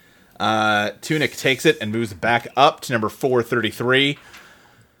right. Tunic takes it and moves back up to number 433.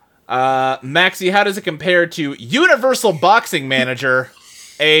 Maxi, how does it compare to Universal Boxing Manager,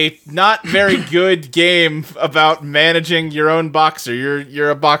 a not very good game about managing your own boxer?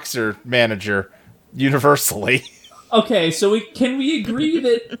 You're a boxer manager, universally. Okay, so can we agree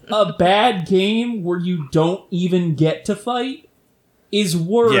that a bad game where you don't even get to fight is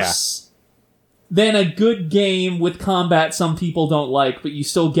worse than a good game with combat some people don't like, but you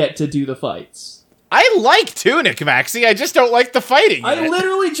still get to do the fights? I like Tunic, Maxi. I just don't like the fighting. I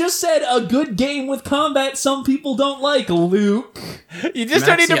literally just said a good game with combat some people don't like, Luke. You just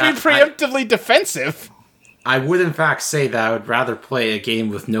don't need to be preemptively defensive. I would in fact say that I would rather play a game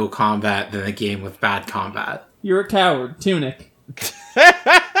with no combat than a game with bad combat. You're a coward. Tunic.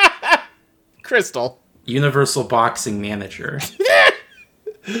 Crystal. Universal Boxing Manager.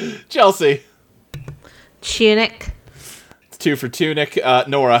 Chelsea. Tunic. It's 2 for Tunic.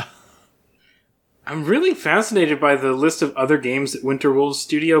 Nora. I'm really fascinated by the list of other games that Winter Wolves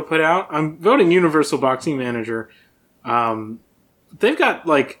Studio put out. I'm voting Universal Boxing Manager. They've got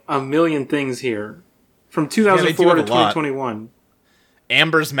like a million things here from 2004 to 2021.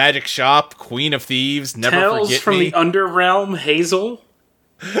 Amber's Magic Shop, Queen of Thieves, Never Tales Forget from Me. the Underrealm, Hazel.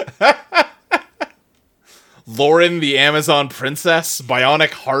 Lauren the Amazon Princess,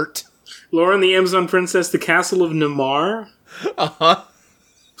 Bionic Heart. Lauren the Amazon Princess, The Castle of Namar. Uh-huh.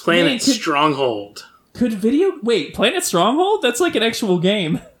 Planet Stronghold. Planet Stronghold? That's like an actual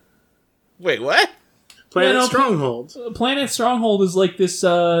game. Wait, what? Planet Stronghold. Planet Stronghold is like this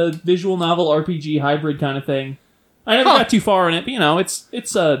visual novel RPG hybrid kind of thing. I never got too far in it, but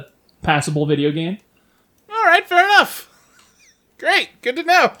it's a passable video game. All right, fair enough. Great, good to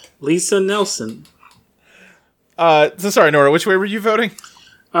know. Lisa Nelson. Sorry, Nora, which way were you voting?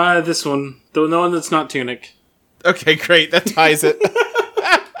 This one. The one that's not Tunic. Okay, great, that ties it.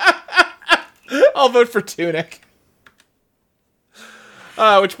 I'll vote for Tunic.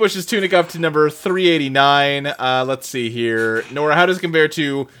 Which pushes Tunic up to number 389. Let's see here. Nora, how does it compare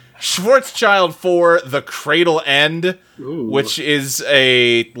to Schwarzschild 4, The Cradle End, which is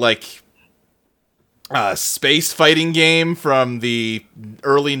a, space fighting game from the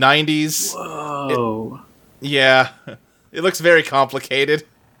early 90s. Whoa. It looks very complicated.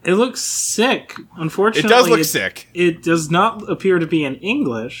 It looks sick. Unfortunately, it does look sick. It does not appear to be in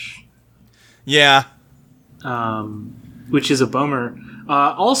English. Yeah. Which is a bummer.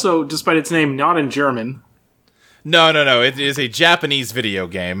 Also, despite its name, not in German. No. It is a Japanese video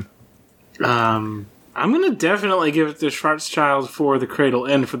game. I'm gonna definitely give it to Schwarzschild for The Cradle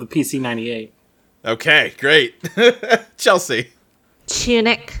End for the PC 98. Okay, great. Chelsea.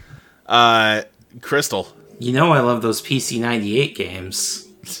 Tunic. Crystal. You know I love those PC 98 games.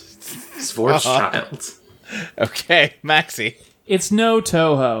 Schwarzschild. Okay, Maxi. It's no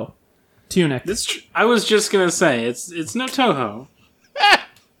Toho. Tunic. I was just gonna say, it's no Toho.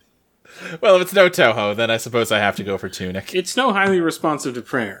 Well, if it's no Toho, then I suppose I have to go for Tunic. It's no highly responsive to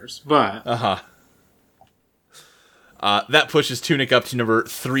prayers, but... That pushes Tunic up to number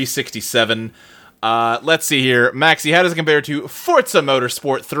 367. Let's see here. Maxi, how does it compare to Forza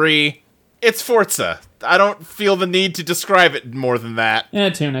Motorsport 3? It's Forza. I don't feel the need to describe it more than that.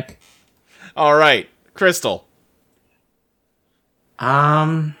 Tunic. All right. Crystal.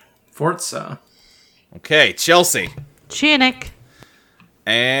 Forza. Okay, Chelsea. Tunic.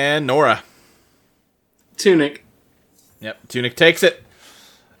 And Nora. Tunic. Yep, Tunic takes it.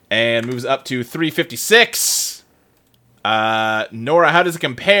 And moves up to 356. Nora, how does it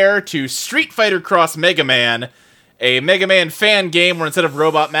compare to Street Fighter Cross Mega Man, a Mega Man fan game where instead of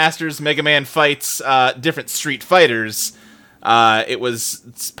Robot Masters, Mega Man fights different Street Fighters?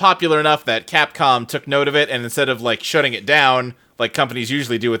 It's popular enough that Capcom took note of it, and instead of like shutting it down, like companies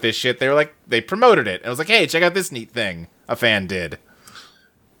usually do with this shit, they promoted it. And it was like, hey, check out this neat thing a fan did.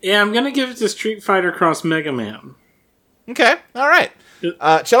 Yeah, I'm gonna give it to Street Fighter Cross Mega Man. Okay, all right.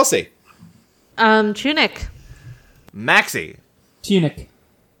 Chelsea. Tunic. Maxie. Tunic.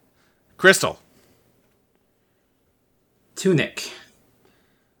 Crystal. Tunic.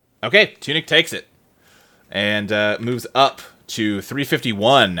 Okay, Tunic takes it. And moves up to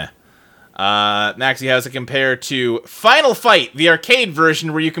 351. Maxie, how does it compare to Final Fight, the arcade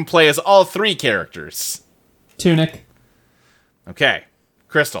version where you can play as all three characters? Tunic. Okay.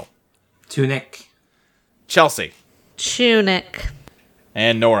 Crystal. Tunic. Chelsea. Tunic.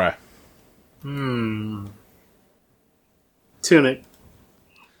 And Nora. Tunic.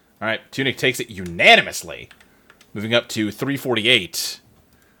 All right, Tunic takes it unanimously. Moving up to 348.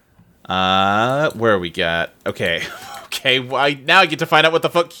 Where we got? Okay. Now I get to find out what the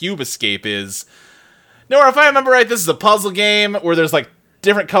fuck Cube Escape is. Nora, if I remember right, this is a puzzle game where there's like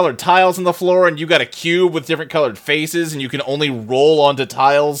different colored tiles on the floor, and you got a cube with different colored faces, and you can only roll onto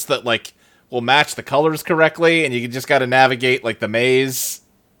tiles that like will match the colors correctly, and you just got to navigate like the maze.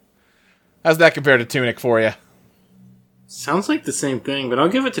 How's that compared to Tunic for you? Sounds like the same thing, but I'll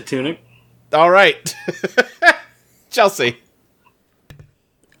give it to Tunic. All right. Chelsea.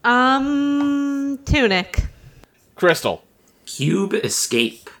 Tunic. Crystal. Cube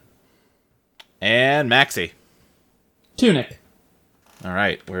Escape. And Maxie. Tunic. All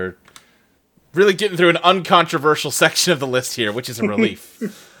right, we're really getting through an uncontroversial section of the list here, which is a relief.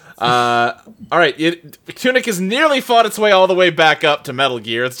 All right, Tunic has nearly fought its way all the way back up to Metal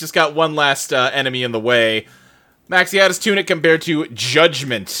Gear. It's just got one last enemy in the way. Maxie, how does Tunic compare to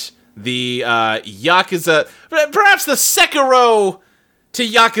Judgment, the Yakuza, perhaps the Sekiro to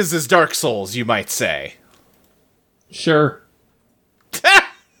Yakuza's Dark Souls, you might say? Sure.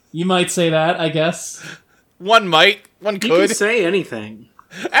 You might say that, I guess. One might. One You could. can say anything.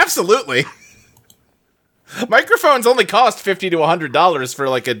 Absolutely. Microphones only cost $50 to $100 for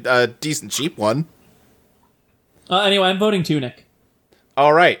like a decent cheap one. Anyway, I'm voting Tunic.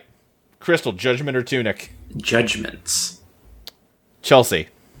 All right. Crystal, Judgment or Tunic? Judgments. Chelsea.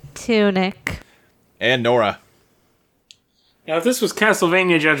 Tunic. And Nora. Now, if this was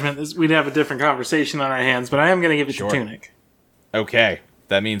Castlevania Judgment, we'd have a different conversation on our hands, but I am going to give it to Tunic. Okay.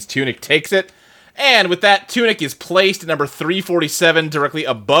 That means Tunic takes it. And with that, Tunic is placed at number 347, directly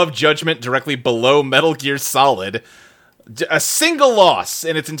above Judgment, directly below Metal Gear Solid. A single loss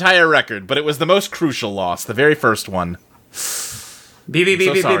in its entire record, but it was the most crucial loss, the very first one. Beep, beep, beep,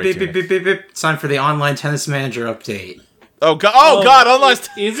 So beep, sorry, beep, beep, Tunic. beep, beep, beep. It's time for the online tennis manager update. Oh, God, unless...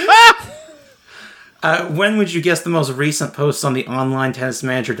 Is it? When would you guess the most recent post on the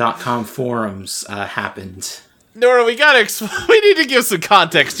onlinetennismanager.com forums happened? Nora, we need to give some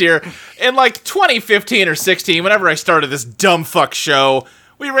context here. In like 2015 or 16, whenever I started this dumb fuck show,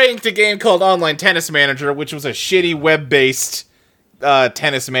 we ranked a game called Online Tennis Manager, which was a shitty web-based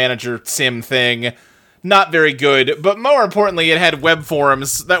tennis manager sim thing. Not very good, but more importantly, it had web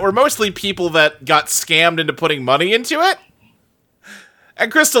forums that were mostly people that got scammed into putting money into it.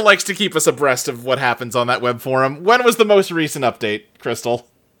 And Crystal likes to keep us abreast of what happens on that web forum. When was the most recent update, Crystal?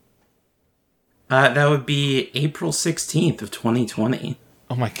 That would be April 16th of 2020.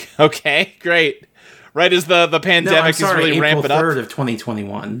 Oh my god. Okay, great. Right as the pandemic is really April ramping up. 3rd of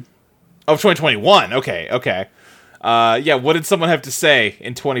 2021. Oh, 2021. Okay. Yeah, what did someone have to say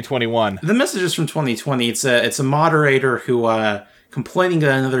in 2021? The message is from 2020. It's a moderator who complaining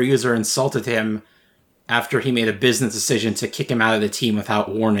that another user insulted him after he made a business decision to kick him out of the team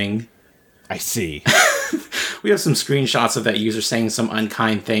without warning. I see. We have some screenshots of that user saying some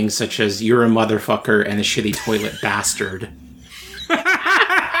unkind things, such as, "You're a motherfucker and a shitty toilet bastard."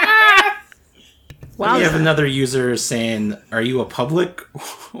 Wow. We have another user saying, "Are you a public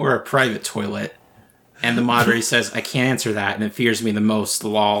or a private toilet?" And the moderator says, "I can't answer that, and it fears me the most,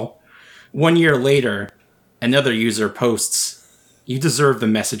 lol." 1 year later, another user posts, "You deserve the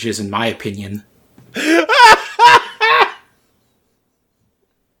messages, in my opinion."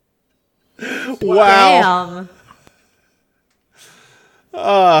 Wow.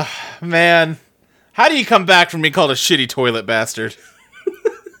 Damn. Man. How do you come back from being called a shitty toilet bastard?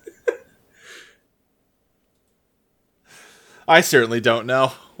 I certainly don't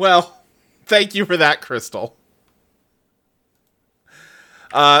know. Well, thank you for that, Crystal.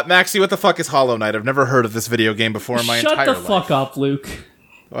 Maxie, what the fuck is Hollow Knight? I've never heard of this video game before in my Shut entire the life. fuck up, Luke.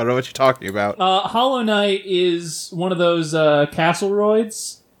 I don't know what you're talking about. Hollow Knight is one of those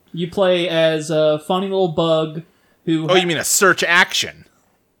Castleroids. You play as a funny little bug who... Oh, you mean a search action?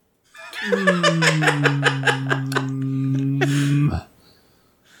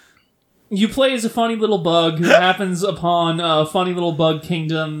 You play as a funny little bug who happens upon a funny little bug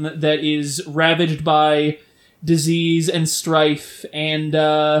kingdom that is ravaged by disease and strife, and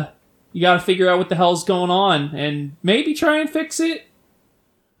you gotta figure out what the hell's going on, and maybe try and fix it.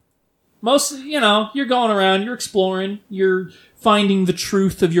 You're going around, you're exploring, you're finding the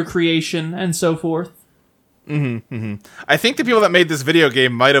truth of your creation, and so forth. I think the people that made this video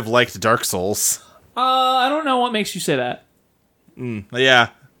game might have liked Dark Souls. I don't know what makes you say that. Yeah.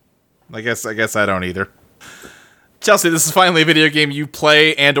 I guess I don't either. Chelsea, this is finally a video game you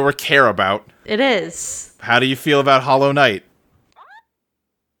play and or care about. It is. How do you feel about Hollow Knight?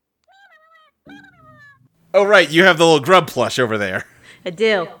 Oh, right, you have the little grub plush over there. I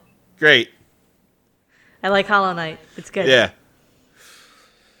do. Great. I like Hollow Knight. It's good. Yeah.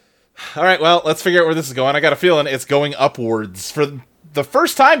 All right, well, let's figure out where this is going. I got a feeling it's going upwards. For the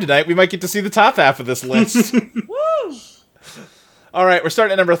first time tonight, we might get to see the top half of this list. Woo! All right, we're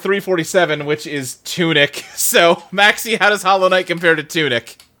starting at number 347, which is Tunic. So, Maxie, how does Hollow Knight compare to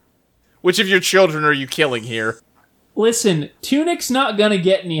Tunic? Which of your children are you killing here? Listen, Tunic's not gonna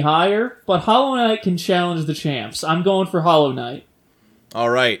get any higher, but Hollow Knight can challenge the champs. I'm going for Hollow Knight. All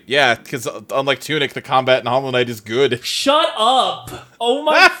right, yeah, because unlike Tunic, the combat in Hollow Knight is good. Shut up! Oh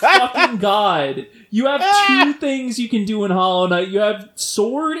my fucking god. You have two things you can do in Hollow Knight. You have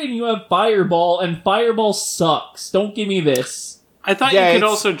Sword and you have Fireball, and Fireball sucks. Don't give me this. I thought Yeah, you could it's-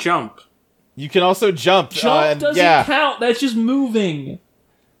 also jump. You can also jump. Jump doesn't yeah. count. That's just moving.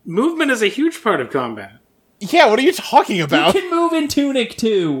 Movement is a huge part of combat. Yeah, what are you talking You about? can move in Tunic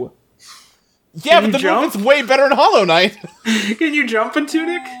too. Yeah, Can but you the jump? movement's way better in Hollow Knight. Can you jump in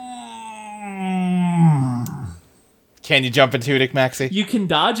Tunic? Can you jump in Tunic, Maxie? You can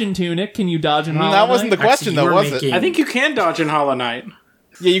dodge in Tunic. Can you dodge in Hollow That wasn't the Knight? question, though, was it? making- I think you can dodge in Hollow Knight.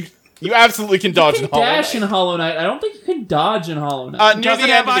 Yeah, you absolutely can dodge You in can Hollow dash Knight. in Hollow Knight. I don't think you can dodge in Hollow Knight. Near Doesn't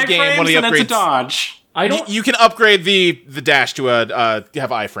the have end of the game, one of the iframes, and it's a upgrades. dodge. I don't. You can upgrade the dash to have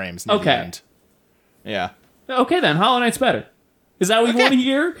iframes. Near the Okay. end. Yeah. Okay then, Hollow Knight's better. Is that what you want to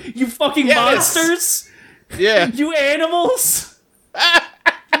hear? You fucking Yes. monsters! Yeah. You animals!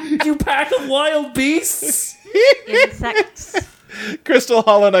 You pack of wild beasts! Insects. Crystal,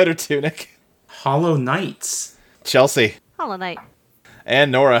 Hollow Knight, or Tunic? Hollow Knights. Chelsea. Hollow Knight.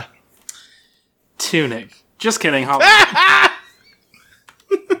 And Nora. Tunic. Just kidding, Hollow Knight.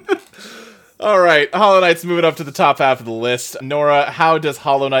 All right, Hollow Knight's moving up to the top half of the list. Nora, how does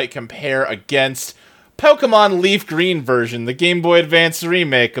Hollow Knight compare against Pokemon Leaf Green version, the Game Boy Advance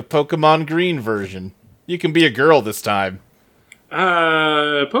remake of Pokemon Green version? You can be a girl this time.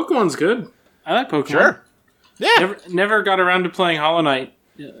 Pokemon's good. I like Pokemon. Sure. Yeah. Never got around to playing Hollow Knight.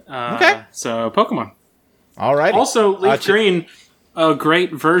 Okay. So, Pokemon. All right. Also, Leaf Green, a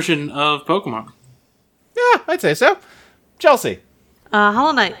great version of Pokemon. Yeah, I'd say so. Chelsea.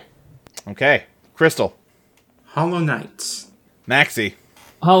 Hollow Knight. Okay. Crystal. Hollow Knights. Maxie.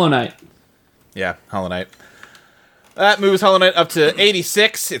 Hollow Knight. Yeah, Hollow Knight. That moves Hollow Knight up to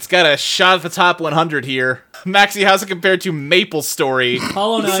 86. It's got a shot at the top 100 here. Maxie, how's it compared to Maple Story?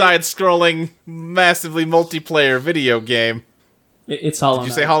 Hollow Knight. Side-scrolling, massively multiplayer video game. It's Hollow Knight. Did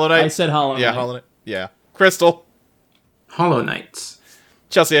you say Hollow Knight? I said Hollow Knight. Yeah, Hollow Knight. Yeah. Crystal. Hollow Knights.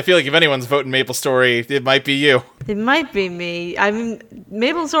 Chelsea, I feel like if anyone's voting Maple Story, it might be you. It might be me. I mean,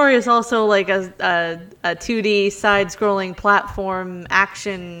 Maple Story is also like a 2D side-scrolling platform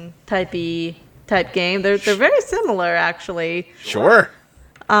action type game. They're very similar, actually. Sure.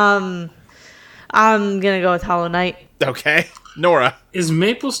 I'm gonna go with Hollow Knight. Okay. Nora. Is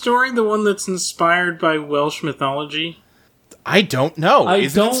Maple Story the one that's inspired by Welsh mythology? I don't know.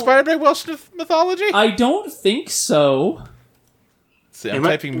 Is it inspired by Welsh mythology? I don't think so. I'm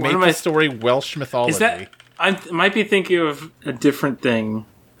typing Maple Story Welsh mythology. Is that? I might be thinking of a different thing.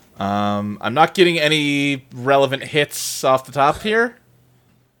 I'm not getting any relevant hits off the top here.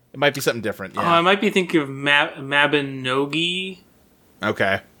 It might be something different. Oh, Yeah. I might be thinking of Mabinogi,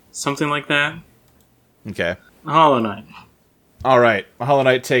 Okay. something like that. Okay. Hollow Knight. All right. Hollow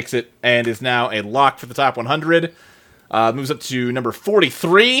Knight takes it and is now a lock for the top 100. Moves up to number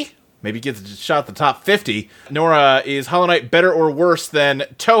 43. Maybe gets a shot at the top 50. Nora, is Hollow Knight better or worse than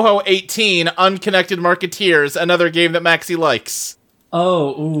Toho 18 Unconnected Marketeers, another game that Maxie likes? Oh,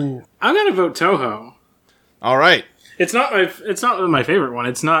 ooh. I'm gonna vote Toho. All right. It's not my favorite one.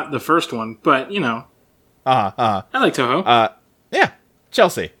 It's not the first one, but you know, I like Toho. Yeah.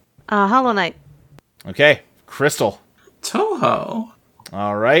 Chelsea. Hollow Knight. Okay. Crystal. Toho.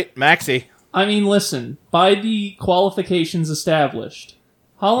 All right, Maxie. I mean, listen, by the qualifications established,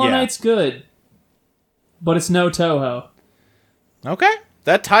 Hollow Yeah. Knight's good, but it's no Toho. Okay,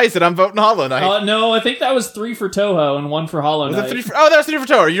 that ties it. I'm voting Hollow Knight. No, I think that was 3 for Toho and 1 for Hollow Was Knight. it 3 for? Oh, that was 3 for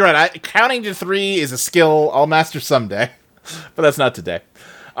Tor. You're right. Counting to 3 is a skill I'll master someday, but that's not today.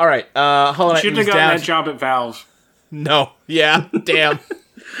 All right, Hollow Knight Shouldn't moves have gotten down. that job at Valve. No, yeah, damn.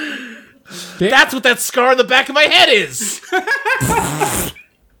 Damn. That's what that scar on the back of my head is.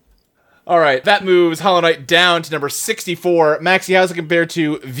 All right, that moves Hollow Knight down to number 64. Maxie, how's it compared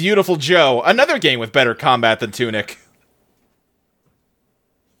to Beautiful Joe, another game with better combat than Tunic?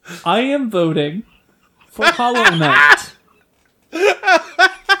 I am voting for Hollow Knight.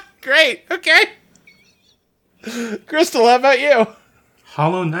 Great, okay. Crystal, how about you?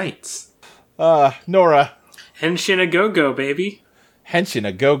 Hollow Knights. Nora. Henshin a go-go, baby. Henshin,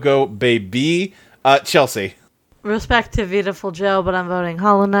 a go-go baby. Chelsea. Respect to Beautiful Joe, but I'm voting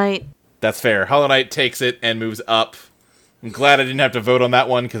Hollow Knight. That's fair. Hollow Knight takes it and moves up. I'm glad I didn't have to vote on that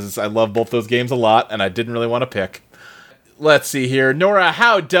one because I love both those games a lot and I didn't really want to pick. Let's see here. Nora,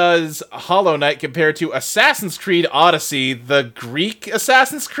 how does Hollow Knight compare to Assassin's Creed Odyssey, the Greek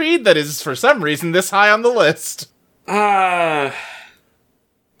Assassin's Creed that is, for some reason, this high on the list? I'll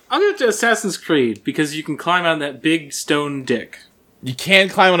go to Assassin's Creed, because you can climb on that big stone dick. You can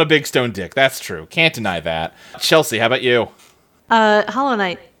climb on a big stone dick. That's true. Can't deny that. Chelsea, how about you? Hollow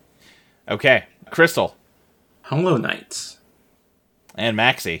Knight. Okay. Crystal. Hollow Knights. And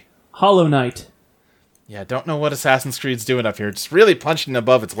Maxie. Hollow Knight. Yeah, don't know what Assassin's Creed's doing up here. It's really punching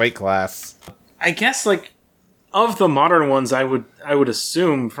above its weight class. I guess, like, of the modern ones, I would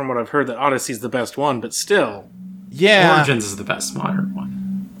assume, from what I've heard, that Odyssey's the best one, but still. Yeah. Origins is the best modern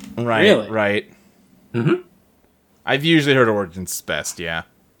one. Right, Really? right. Mm-hmm. I've usually heard Origins is best, yeah.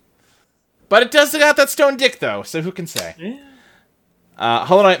 But it does got that stone dick, though, so who can say? Yeah.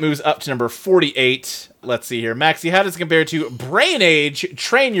 Hollow Knight moves up to number 48. Let's see here. Maxie, how does it compare to Brain Age,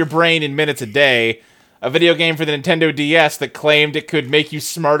 Train Your Brain in Minutes a Day, a video game for the Nintendo DS that claimed it could make you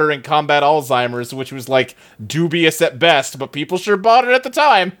smarter and combat Alzheimer's, which was, like, dubious at best, but people sure bought it at the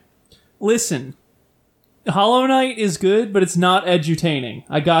time. Listen, Hollow Knight is good, but it's not edutaining.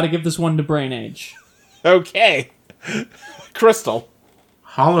 I gotta give this one to Brain Age. Okay. Crystal.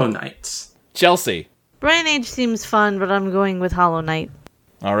 Hollow Knights. Chelsea. Brain Age seems fun, but I'm going with Hollow Knight.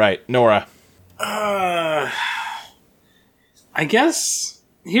 All right. Nora. I guess,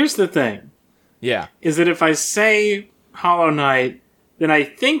 here's the thing. Yeah. Is that if I say Hollow Knight, then I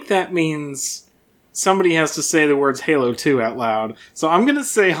think that means somebody has to say the words Halo 2 out loud. So I'm going to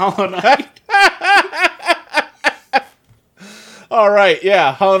say Hollow Knight. All right,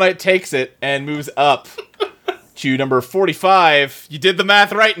 yeah. Hollow Knight takes it and moves up to number 45. You did the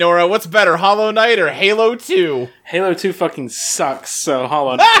math right, Nora. What's better, Hollow Knight or Halo 2? Halo 2 fucking sucks, so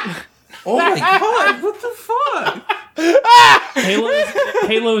Hollow Knight. Oh my god, what the fuck?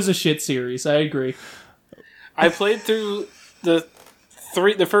 Halo is a shit series. I agree. I played through the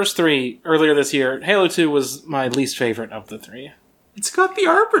first 3 earlier this year. Halo 2 was my least favorite of the 3. It's got the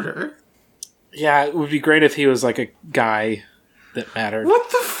Arbiter. Yeah, it would be great if he was like a guy that mattered. What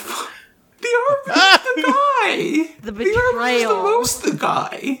the fuck? The Arbiter's the guy! The The Arbiter's betrayal. the most the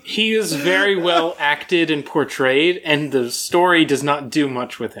guy. He is very well acted and portrayed, and the story does not do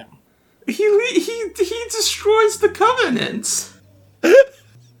much with him. He destroys the Covenants.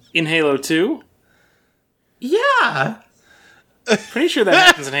 In Halo 2? Yeah. Pretty sure that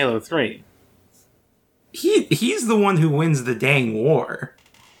happens in Halo 3. He's the one who wins the dang war.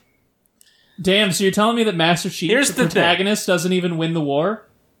 Damn, so you're telling me that Master Chief, Here's the the thing. protagonist, doesn't even win the war?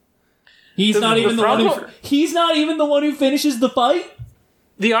 He's not the even the one who. problem- He's not even the one who finishes the fight.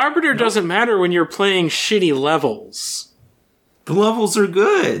 The Arbiter doesn't matter when you're playing shitty levels. The levels are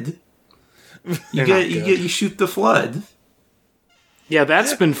good. They're not good. You shoot the flood. Yeah,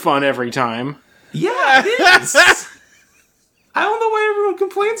 that's been fun every time. Yeah, it is. I don't know why everyone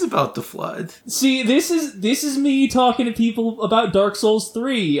complains about the flood. See, this is me talking to people about Dark Souls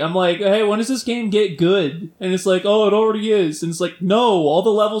 3. I'm like, hey, when does this game get good? And it's like, oh, it already is. And it's like, no, all the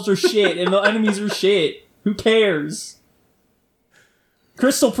levels are shit and the enemies are shit. Who cares?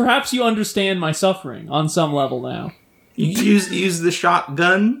 Crystal, perhaps you understand my suffering on some level now. You use the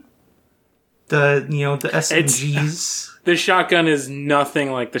shotgun. The SMGs. The shotgun is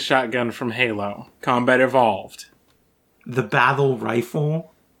nothing like the shotgun from Halo. Combat Evolved. The battle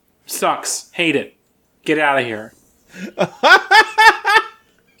rifle. Sucks. Hate it. Get out of here. You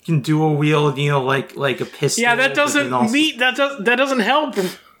can dual wield, like a pistol. Yeah, that but doesn't then also- meet. That doesn't help.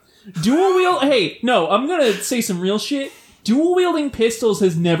 Dual wield. Hey, no, I'm gonna say some real shit. Dual wielding pistols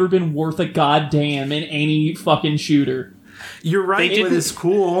has never been worth a goddamn in any fucking shooter. You're right, They but didn't- it's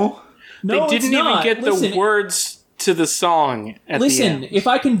cool. No, they it's didn't even not. get Listen, the words to the song at the Listen, end. if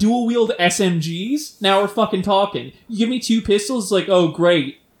I can dual wield SMGs, now we're fucking talking. You give me 2 pistols, it's like, oh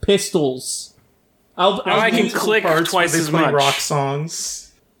great, pistols. Now I can Musical click parts twice where they as play much. rock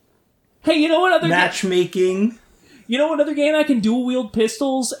songs, Hey, you know what other matchmaking. you know what other game I can dual wield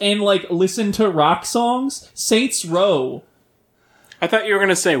pistols and like listen to rock songs? Saints Row. I thought you were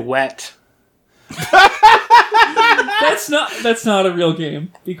gonna say wet. That's not a real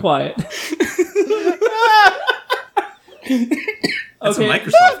game. Be quiet. It's a Okay,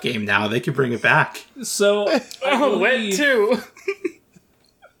 Microsoft game now. They could bring it back. so Oh, wet too.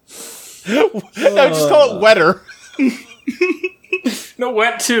 I would just call it wetter. No,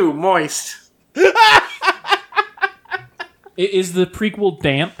 wet too. Moist. Is the prequel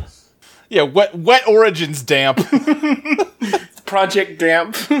damp? Yeah, wet origins damp. Project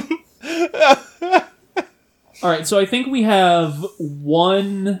Damp. All right, so I think we have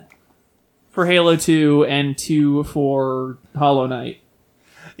 1 for Halo 2 and 2 for Hollow Knight.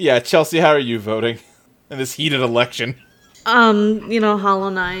 Yeah, Chelsea, how are you voting in this heated election? Hollow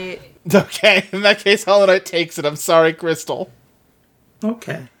Knight. Okay, in that case, Hollow Knight takes it. I'm sorry, Crystal.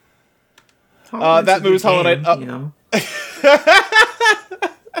 Okay. That moves Hollow Knight up. You know?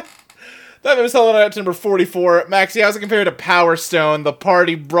 That moves Hollow Knight up to number 44. Maxie, how's it compared to Power Stone, the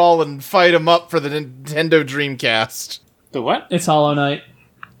party brawl and fight 'em up for the Nintendo Dreamcast? The what? It's Hollow Knight.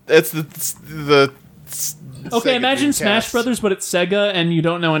 It's the Okay, Sega imagine Dreamcast. Smash Brothers, but it's Sega, and you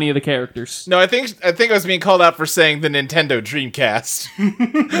don't know any of the characters. No, I think I was being called out for saying the Nintendo Dreamcast.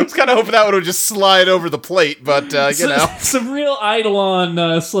 I was kind of hoping that one would just slide over the plate, but you know, Some real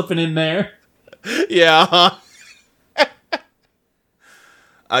Eidolon slipping in there. yeah. Huh?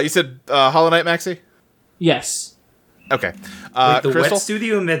 You said Hollow Knight, Maxie? Yes. Okay. Like the Crystal? Wet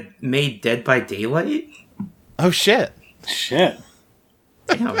Studio made Dead by Daylight? Oh shit. Shit.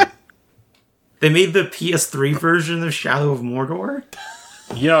 Damn. They made the PS3 version of Shadow of Mordor?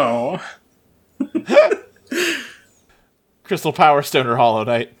 Yo. Crystal, Power Stone, or Hollow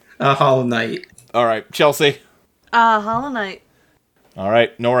Knight? Hollow Knight. All right, Chelsea. Hollow Knight. All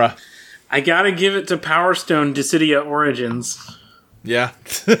right, Nora. I gotta give it to Power Stone Dissidia Origins. Yeah.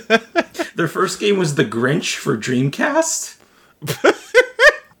 Their first game was The Grinch for Dreamcast?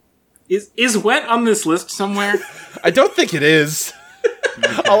 Is wet on this list somewhere? I don't think it is.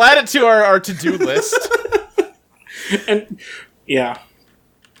 I'll add it to our to-do list. And yeah,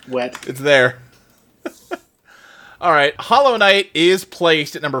 wet. It's there. All right, Hollow Knight is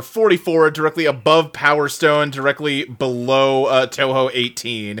placed at number 44, directly above Power Stone, directly below Toho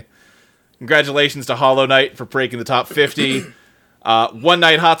 18. Congratulations to Hollow Knight for breaking the top 50. One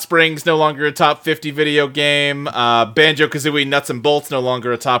Night Hot Springs, no longer a top 50 video game. Banjo-Kazooie Nuts and Bolts, no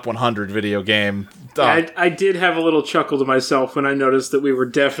longer a top 100 video game. I did have a little chuckle to myself when I noticed that we were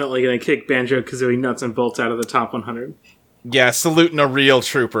definitely going to kick Banjo-Kazooie Nuts and Bolts out of the top 100. Yeah, saluting a real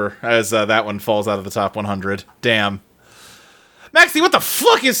trooper, as that one falls out of the top 100. Damn. Maxie, what the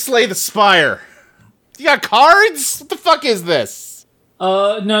fuck is Slay the Spire? You got cards? What the fuck is this?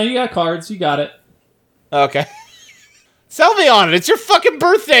 No, you got cards. You got it. Okay. Sell me on it. It's your fucking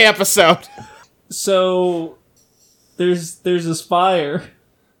birthday episode. So there's a spire,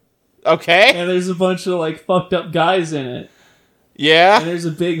 Okay. and there's a bunch of like fucked up guys in it, and Yeah. there's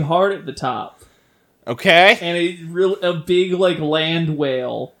a big heart at the top, Okay. and a big like land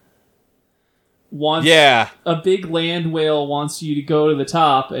whale wants Yeah. a big land whale wants you to go to the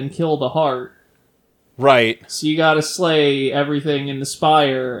top and kill the heart. Right. So you gotta slay everything in the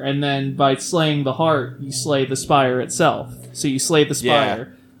spire, and then by slaying the heart, you slay the spire itself. So you slay the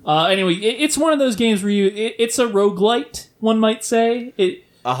spire. Anyway, it's one of those games where it's a roguelite, one might say.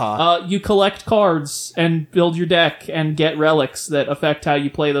 You collect cards and build your deck and get relics that affect how you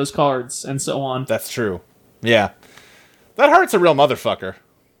play those cards, and so on. That's true. Yeah. That heart's a real motherfucker.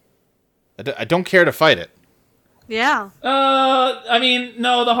 I don't care to fight it. Yeah. I mean,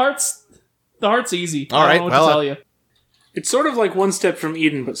 no, the heart's easy. All I right, don't know what well, to tell you. It's sort of like One Step from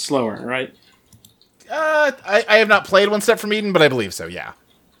Eden, but slower, right? I have not played One Step from Eden, but I believe so, yeah.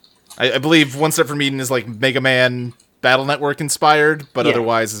 I believe One Step from Eden is like Mega Man Battle Network inspired, but Yeah.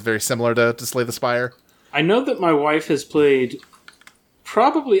 otherwise is very similar to Slay the Spire. I know that my wife has played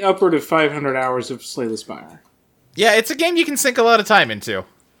probably upward of 500 hours of Slay the Spire. Yeah, it's a game you can sink a lot of time into.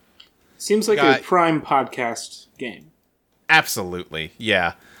 Seems like Got- a prime podcast game. Absolutely,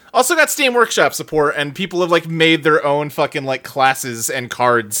 yeah. Also got Steam Workshop support, and people have like made their own fucking like classes and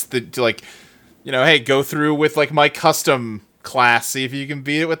cards that like, you know, hey, go through with like my custom class, see if you can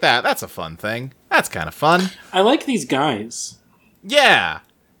beat it with that. That's a fun thing. That's kind of fun. I like these guys. Yeah,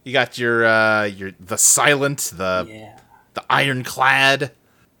 you got your the silent, the Yeah. the ironclad,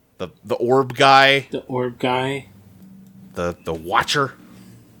 the orb guy, The orb guy. the watcher.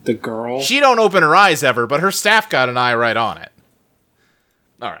 The girl. She don't open her eyes ever, but her staff got an eye right on it.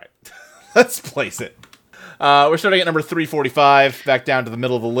 All right, let's place it. We're starting at number 345, back down to the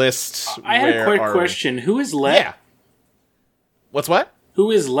middle of the list. I had a Where quick are we? question. Who is Let? Yeah. What's what?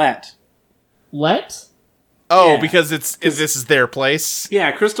 Who is Let? Let? Oh, Yeah. because this is their place.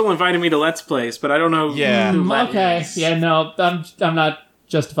 Yeah, Crystal invited me to Let's Place, but I don't know Yeah. who Let Okay. is. Yeah, no, I'm not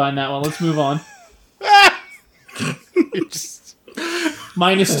justifying that one. Let's move on. You're just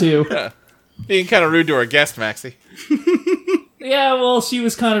 -2. being kind of rude to our guest, Maxie. Yeah, well, she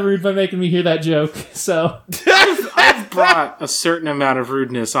was kind of rude by making me hear that joke, so. I've brought a certain amount of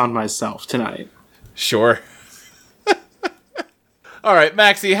rudeness on myself tonight. Sure. All right,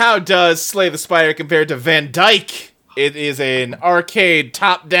 Maxie, how does Slay the Spire compare to Van Dyke? It is an arcade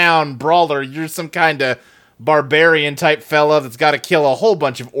top-down brawler. You're some kind of barbarian-type fella that's got to kill a whole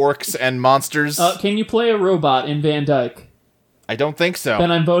bunch of orcs and monsters. Can you play a robot in Van Dyke? I don't think so.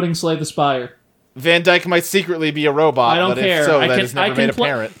 Then I'm voting Slay the Spire. Van Dyke might secretly be a robot, I don't but care. if so, I that can, is never made play,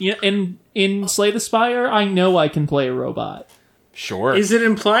 apparent. You know, in Slay the Spire, I know I can play a robot. Sure. Is it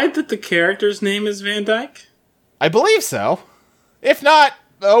implied that the character's name is Van Dyke? I believe so. If not,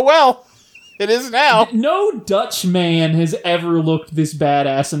 oh well. It is now. No Dutch man has ever looked this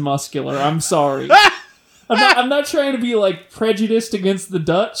badass and muscular. I'm sorry. I'm not trying to be like prejudiced against the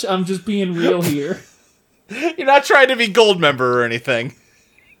Dutch. I'm just being real here. You're not trying to be gold member or anything.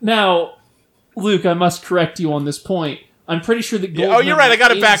 Now, Luke, I must correct you on this point. I'm pretty sure that Gold Oh, you're right, I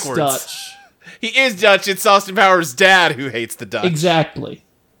got it is backwards. Dutch. He is Dutch. It's Austin Powers' dad who hates the Dutch. Exactly.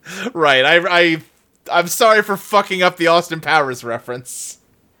 Right. I'm sorry for fucking up the Austin Powers reference.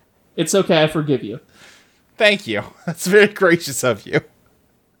 It's okay. I forgive you. Thank you. That's very gracious of you.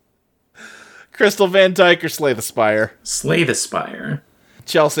 Crystal, Van Dyke, or Slay the Spire? Slay the Spire.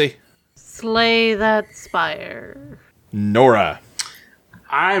 Chelsea. Slay that spire. Nora.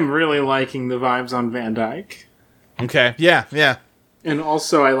 I'm really liking the vibes on Van Dyke. Okay. Yeah. And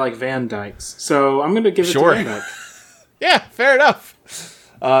also, I like Van Dykes. So I'm going to give it Sure. to Van Dyke. Yeah, fair enough.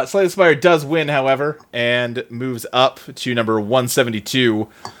 Slay the Spire does win, however, and moves up to number 172.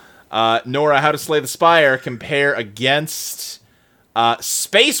 Nora, how does Slay the Spire compare against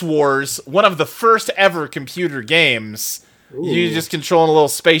Space Wars, one of the first ever computer games? Ooh. You just control a little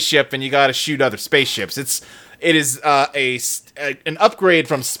spaceship and you gotta shoot other spaceships. It is an upgrade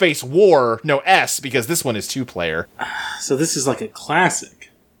from Space War, no S, because this one is 2-player. So this is like a classic.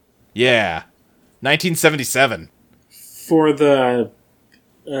 Yeah. 1977. For the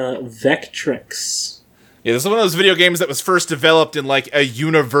Vectrix. Yeah, this is one of those video games that was first developed in, like, a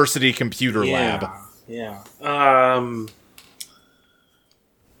university computer lab. Yeah.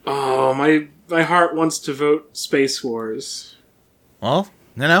 Oh, my heart wants to vote Space Wars. Well,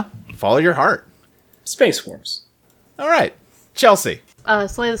 follow your heart. Space Wars. All right. Chelsea.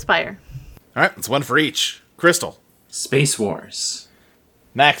 Slay the spire. All right, it's one for each. Crystal. Space Wars.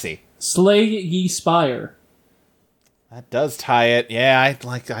 Maxie. Slay ye Spire. That does tie it. Yeah, I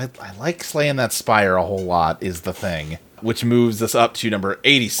like slaying that spire a whole lot is the thing. Which moves us up to number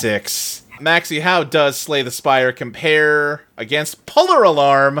 86. Maxie, how does Slay the Spire compare against Polar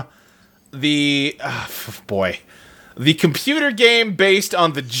Alarm, the computer game based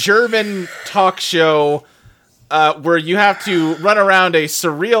on the German talk show where you have to run around a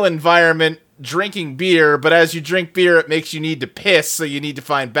surreal environment drinking beer, but as you drink beer, it makes you need to piss, so you need to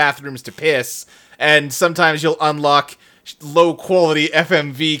find bathrooms to piss. And sometimes you'll unlock low-quality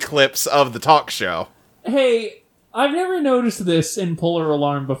FMV clips of the talk show. Hey, I've never noticed this in Polar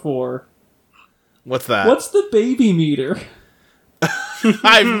Alarm before. What's that? What's the baby meter?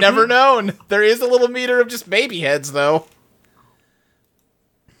 I've never known. There is a little meter of just baby heads, though.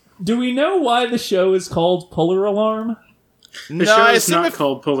 Do we know why the show is called Polar Alarm? The No, show I is assume not if-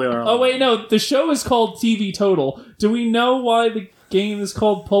 called Polar Alarm. Oh wait, no, the show is called TV Total. Do we know why the game is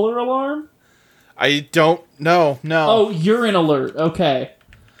called Polar Alarm? I don't know. No. Oh, urine alert. Okay.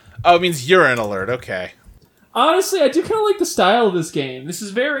 Oh, it means urine alert. Okay. Honestly, I do kind of like the style of this game. This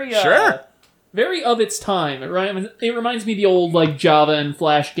is very, Sure. very of its time. It reminds me of the old like Java and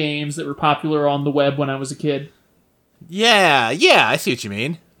Flash games that were popular on the web when I was a kid. Yeah, I see what you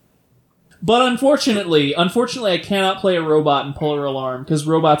mean. But unfortunately, I cannot play a robot in Polar Alarm because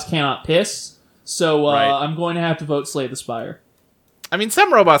robots cannot piss. So Right. I'm going to have to vote Slay the Spire. I mean,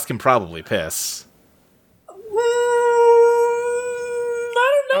 some robots can probably piss.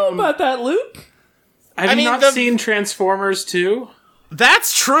 I don't know about that, Luke. Have I you mean, not the- seen Transformers 2?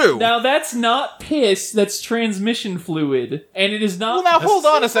 That's true. Now that's not piss. That's transmission fluid, and it is not. Well, now hold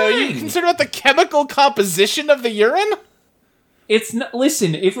on a the second. Are you thing. concerned about the chemical composition of the urine? It's not,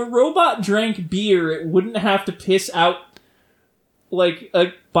 listen, if a robot drank beer, it wouldn't have to piss out like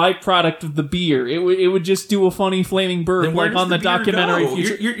a byproduct of the beer. It would just do a funny flaming burp Then where like does on the beer documentary go?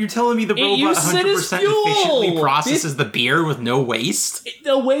 Future. You're telling me the robot uses it as 100% fuel! efficiently processes the beer with no waste?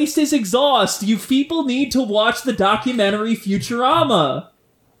 The waste is exhaust. You people need to watch the documentary Futurama.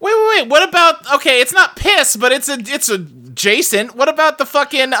 Wait. What about? Okay, it's not piss, but it's adjacent. What about the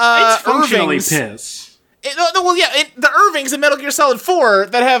fucking It's functionally Irvings? piss. The Irvings in Metal Gear Solid 4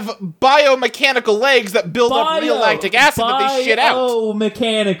 that have biomechanical legs that build up real lactic acid that they shit out.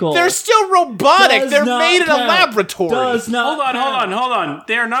 Biomechanical. They're still robotic. Does They're not made in a count. laboratory. Does not count. Hold on.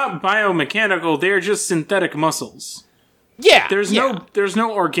 They're not biomechanical. They're just synthetic muscles. Yeah. There's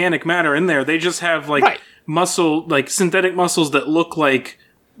no organic matter in there. They just have like Right. muscle, like synthetic muscles that look like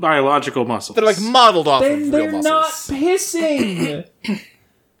biological muscles. They're like modeled off Then of they're real not muscles. pissing.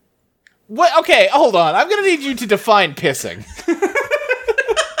 What? Okay, hold on. I'm gonna need you to define pissing.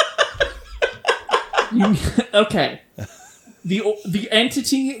 Okay. The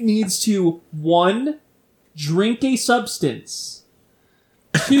entity needs to 1, drink a substance.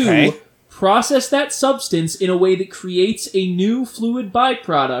 2, Okay. process that substance in a way that creates a new fluid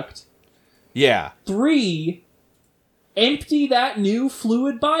byproduct. Yeah. 3, empty that new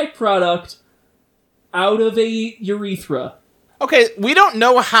fluid byproduct out of a urethra. Okay, we don't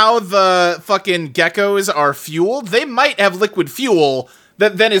know how the fucking geckos are fueled. They might have liquid fuel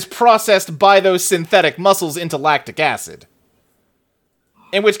that then is processed by those synthetic muscles into lactic acid.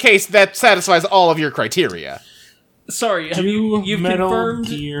 In which case, that satisfies all of your criteria. Sorry, you've confirmed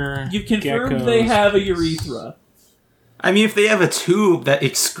they have a urethra. I mean, if they have a tube that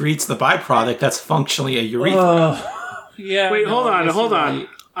excretes the byproduct, that's functionally a urethra. Yeah. Wait, no, hold I guess on. you're right.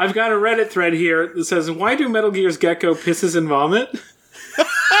 I've got a Reddit thread here that says, "Why do Metal Gear's gecko pisses and vomit?"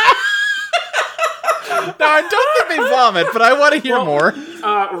 No, I don't think they vomit, but I want to hear more.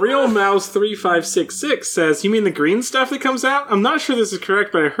 Real Mouse 3566 says, "You mean the green stuff that comes out? I'm not sure this is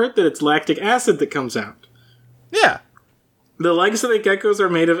correct, but I heard that it's lactic acid that comes out. Yeah. The legs of the geckos are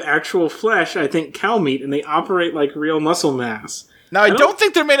made of actual flesh, I think cow meat, and they operate like real muscle mass." Now, I don't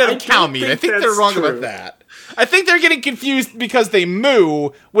think they're made out I of cow don't meat. I think think they're that's wrong true. about that. I think they're getting confused because they moo,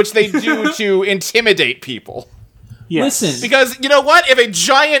 which they do to intimidate people. Yes. Listen. Because, you know what? If a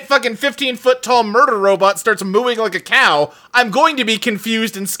giant fucking 15-foot tall murder robot starts mooing like a cow, I'm going to be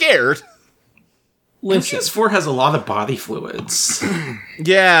confused and scared. Listen. PS4 has a lot of body fluids.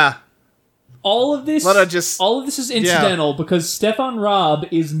 Yeah. All of this is incidental because Stefan Raab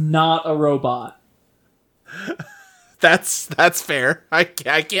is not a robot. That's fair. I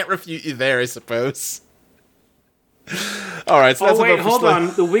can't refute you there, I suppose. All right, so that's Oh wait, about for hold Slay.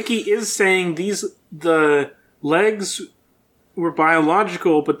 on. The wiki is saying the legs were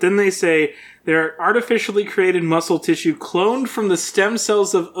biological, but then they say they're artificially created muscle tissue cloned from the stem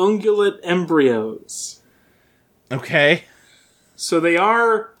cells of ungulate embryos. Okay. So they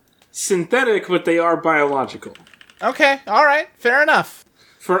are synthetic, but they are biological. Okay, all right, fair enough.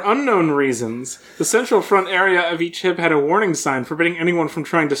 For unknown reasons, the central front area of each hip had a warning sign forbidding anyone from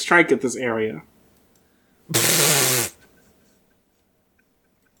trying to strike at this area.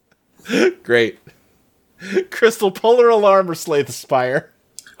 Great. Crystal, polar alarm or Slay the Spire?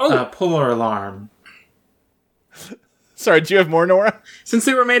 Polar alarm. Sorry, do you have more, Nora? Since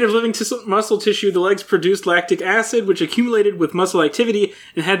they were made of living muscle tissue, the legs produced lactic acid, which accumulated with muscle activity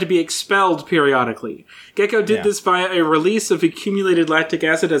and had to be expelled periodically. Gecko did this via a release of accumulated lactic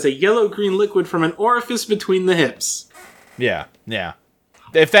acid as a yellow-green liquid from an orifice between the hips. Yeah.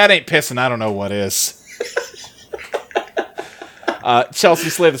 If that ain't pissing, I don't know what is. Chelsea,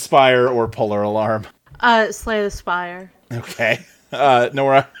 Slay the Spire or polar alarm? Slay the Spire. Okay.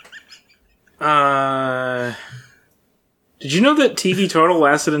 Nora? Did you know that TV Total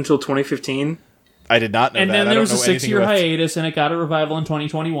lasted until 2015? I did not know And that. then I there don't was a know anything 6-year about- hiatus, and it got a revival in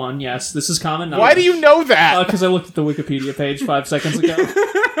 2021. Yes, this is common knowledge. Why do you know that? Because I looked at the Wikipedia page 5 seconds ago.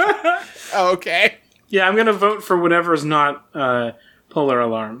 Oh, okay. Yeah, I'm gonna vote for whatever's not Polar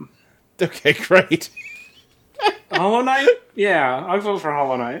Alarm. Okay, great. Hollow Knight? Yeah, I'll vote for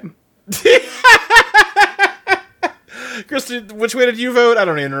Hollow Knight. Kristen, which way did you vote? I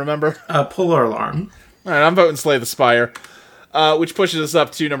don't even remember. Polar alarm. All right, I'm voting Slay the Spire, which pushes us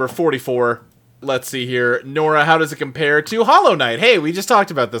up to number 44. Let's see here. Nora, how does it compare to Hollow Knight? Hey, we just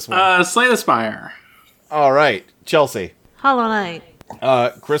talked about this one. Slay the Spire. All right. Chelsea. Hollow Knight.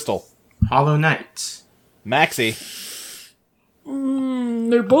 Crystal. Hollow Knight. Maxie.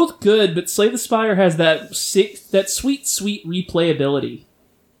 They're both good, but Slay the Spire has that sweet replayability.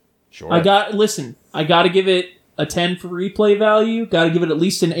 Sure. I gotta give it a 10 for replay value. Gotta give it at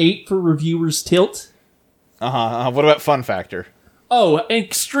least an 8 for reviewers' tilt. What about fun factor? Oh,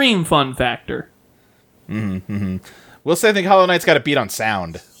 extreme fun factor. Will say I think Hollow Knight's got a beat on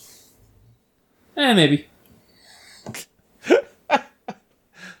sound. Maybe.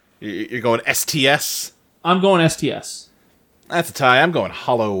 You're going STS? I'm going STS. That's a tie. I'm going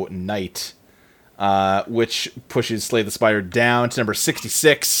Hollow Knight, which pushes Slay the Spire down to number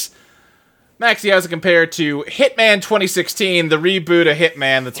 66. Maxie, how's it compared to Hitman 2016, the reboot of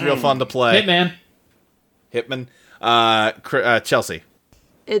Hitman that's real fun to play? Hitman. Chelsea.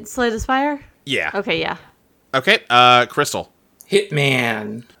 It's Slay the Spire? Yeah. Okay, yeah. Okay, Crystal.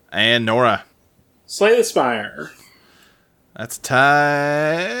 Hitman. And Nora. Slay the Spire. That's a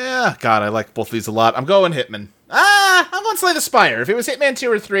tie. God, I like both of these a lot. I'm going Hitman. I'm going Slay the Spire. If it was Hitman 2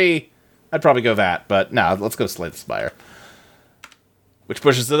 or 3, I'd probably go that. But no, let's go Slay the Spire. Which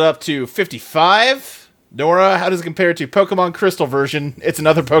pushes it up to 55. Nora, how does it compare to Pokemon Crystal version? It's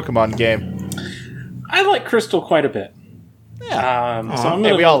another Pokemon game. I like Crystal quite a bit. Yeah. So I'm Hey,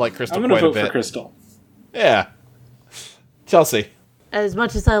 gonna we all like Crystal I'm gonna quite a vote bit. for Crystal. Yeah. Chelsea. As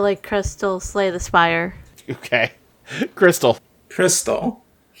much as I like Crystal, Slay the Spire. Okay. Crystal. Crystal.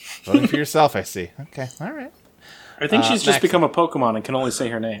 Voting for yourself, I see. Okay, all right. I think she's just Maxie. become a Pokemon and can only say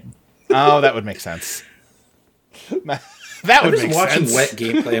her name. Oh, that would make sense. That I would was make watching sense. Wet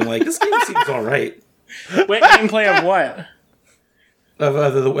gameplay. I'm like, this game seems alright. Wait, gameplay of what?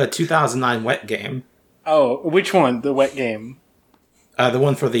 Of the 2009 Wet game. Oh, which one? The wet game. The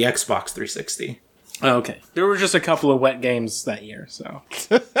one for the Xbox 360. Oh, okay. There were just a couple of wet games that year, so.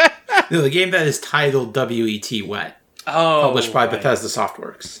 No, the game that is titled WET Wet. Oh, Published by right. Bethesda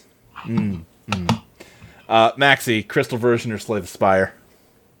Softworks. Maxie, Crystal version or Slay the Spire?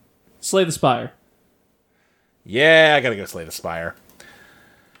 Slay the Spire. Yeah, I gotta go Slay the Spire.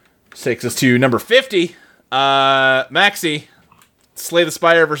 Which takes us to number 50. Maxie, Slay the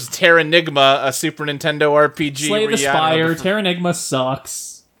Spire versus Terranigma, a Super Nintendo RPG. Slay where the you add Spire. another- Terranigma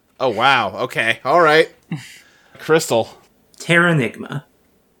sucks. Oh, wow. Okay. All right. Crystal. Terranigma.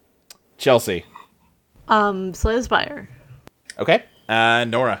 Chelsea. Slay the Spire. Okay.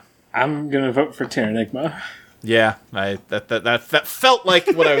 Nora. I'm gonna vote for Terranigma. Yeah, that felt like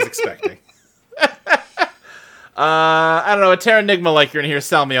what I was expecting. I don't know, a Terranigma like you're gonna hear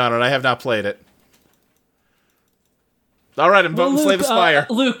sell me on it. I have not played it. All right, I'm voting Slay the Spire.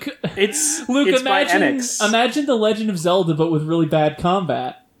 Luke, It's Luke, by imagine Enix. The Legend of Zelda, but with really bad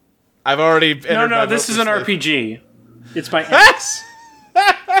combat. I've already No, entered my this vote is for an Slay- RPG. It's by Enix.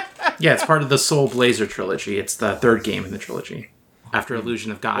 Yeah, it's part of the Soul Blazer trilogy. It's the third game in the trilogy. After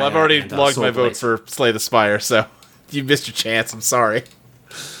Illusion of Gaia. Well, I've already and, logged Soul my vote Blazer. for Slay the Spire, so you missed your chance. I'm sorry.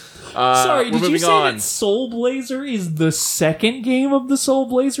 Sorry, we're did you moving say on. that Soul Blazer is the second game of the Soul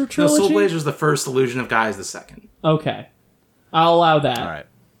Blazer No, trilogy? Soul Blazer is the first, Illusion of Gaia is the second. Okay. I'll allow that. All right.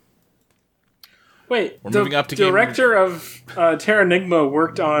 Wait, We're the moving up to game- director of Terranigma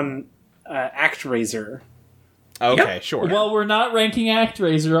worked on ActRaiser. Okay, Yep. sure. Well, we're not ranking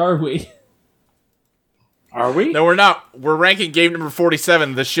ActRaiser, are we? Are we? No, we're not. We're ranking game number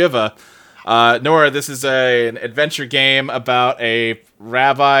 47, The Shiva. Nora, this is an adventure game about a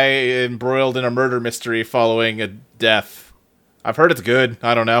rabbi embroiled in a murder mystery following a death. I've heard it's good.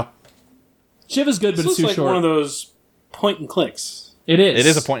 I don't know. Shiva's good, but This it's looks too like short. one of those point and clicks. It is. It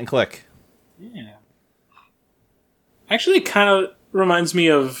is a point and click. Yeah. Actually, it kind of reminds me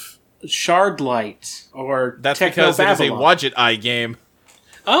of Shardlight or That's Techno because it is a Babylon. Wadget Eye game.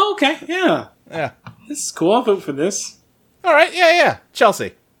 Oh, okay. Yeah. Yeah. This is cool. I'll vote for this. All right. Yeah.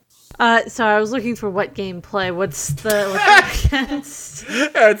 Chelsea. Sorry, I was looking for what gameplay. What's the against?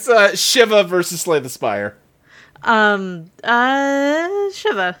 It's Shiva versus Slay the Spire.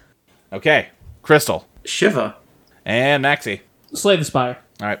 Shiva. Okay. Crystal. Shiva. And Maxie. Slay the Spire.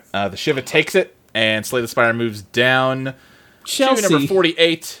 All right. The Shiva takes it, and Slay the Spire moves down to Chelsea, number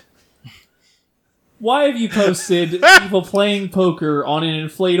 48. why have you posted people playing poker on an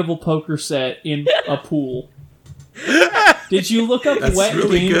inflatable poker set in a pool? Did you look up That's wet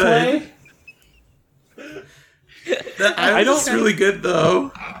really gameplay? good. That's really good,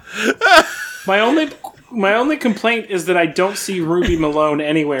 though. My only complaint is that I don't see Ruby Malone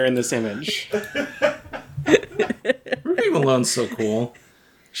anywhere in this image. Ruby Malone's so cool.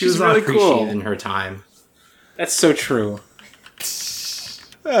 She She's was not really appreciated cool. in her time. That's so true.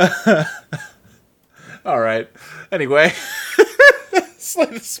 All right. Anyway, Slay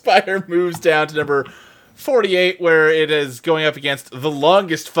the Spire moves down to number 48, where it is going up against The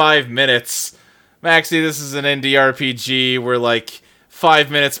Longest 5 Minutes. Maxie, this is an indie RPG where, like, 5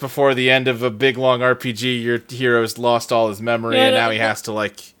 minutes before the end of a big, long RPG, your hero's lost all his memory, Yeah, and now he has to,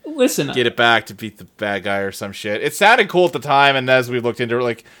 like, Listen, get it back to beat the bad guy or some shit. It sounded cool at the time, and as we looked into it,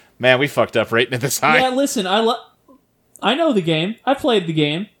 like, man, we fucked up rating it this high. yeah, listen, I know the game. I played the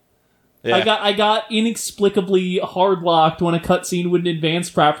game. Yeah. I got inexplicably hard locked when a cutscene wouldn't advance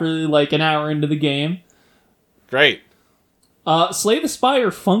properly like an hour into the game. Great. Slay the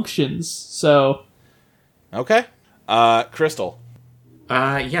Spire functions, so Okay. Crystal.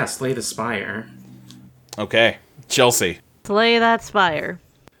 Yeah, Slay the Spire. Okay. Chelsea. Slay that spire.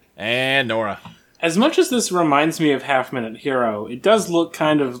 And Nora. As much as this reminds me of Half Minute Hero, it does look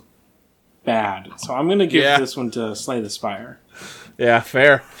kind of bad. So I'm going to give this one to Slay the Spire. Yeah,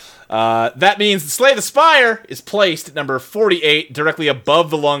 fair. That means Slay the Spire is placed at number 48, directly above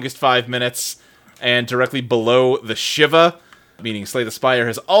the longest 5 minutes, and directly below the Shiva, meaning Slay the Spire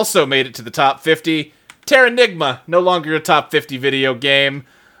has also made it to the top 50. Terranigma, no longer a top 50 video game.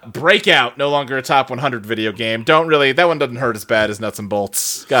 Breakout, no longer a top 100 video game. That one doesn't hurt as bad as Nuts and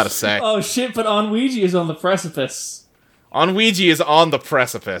Bolts, gotta say. oh shit, but Onwiji is on the precipice. Onwiji is on the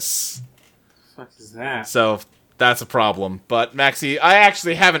precipice. What the fuck is that? So that's a problem. But Maxie, I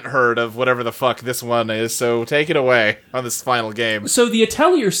actually haven't heard of whatever the fuck this one is, so take it away on this final game. So the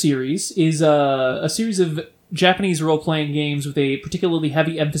Atelier series is a series of Japanese role-playing games with a particularly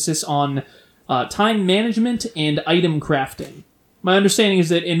heavy emphasis on time management and item crafting. My understanding is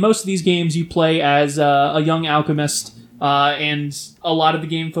that in most of these games you play as a young alchemist, and a lot of the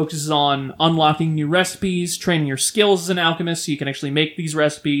game focuses on unlocking new recipes, training your skills as an alchemist so you can actually make these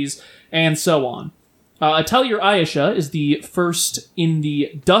recipes, and so on. Atelier Ayesha is the first in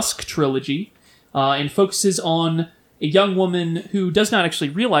the Dusk trilogy, and focuses on a young woman who does not actually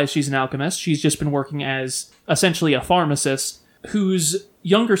realize she's an alchemist. She's just been working as essentially a pharmacist, whose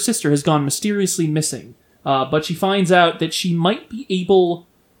younger sister has gone mysteriously missing. But she finds out that she might be able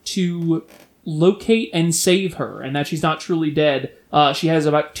to locate and save her, and that she's not truly dead. She has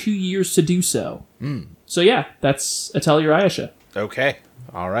about 2 years to do so. So yeah, that's Atelier Ayesha. Okay,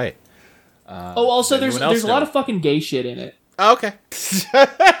 alright. Also, there's a lot of fucking gay shit in it. Okay.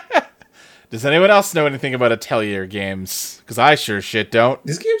 Does anyone else know anything about Atelier games? Because I sure shit don't.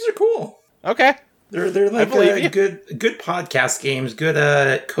 These games are cool. Okay. They're like believe you. good podcast games,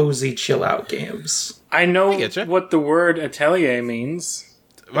 good cozy chill out games. I know getcha. what the word atelier means.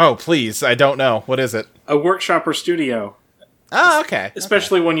 Oh, please, I don't know. What is it? A workshop or studio. Oh, okay.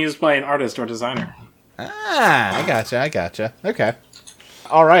 Especially when used by an artist or designer. I gotcha. Okay.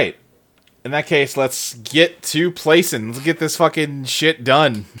 Alright. In that case, let's get to placing. Let's get this fucking shit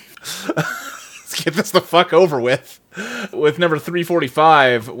done. Let's get this the fuck over with. With number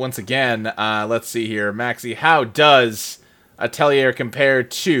 345, once again, let's see here. Maxie, how does Atelier compare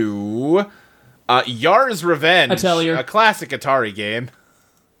to Yar's Revenge? Atelier. A classic Atari game.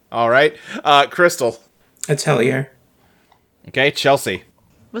 Alright. Crystal. Atelier. Okay, Chelsea.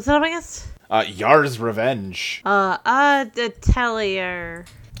 What's that up against? Yar's Revenge. Atelier.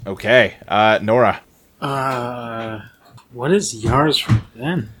 Okay, Nora. What is Yar's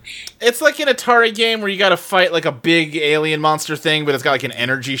Revenge? It's like an Atari game where you gotta fight like a big alien monster thing, but it's got like an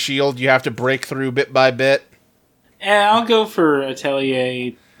energy shield you have to break through bit by bit. I'll go for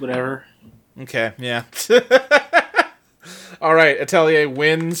Atelier, whatever. Okay, yeah. Alright, Atelier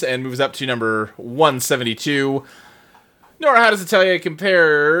wins and moves up to number 172. Nora, how does Atelier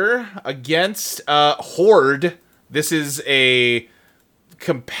compare against Horde? This is a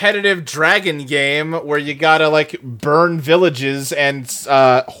competitive dragon game where you gotta like burn villages and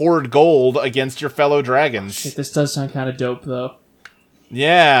hoard gold against your fellow dragons. Shit, this does sound kind of dope, though.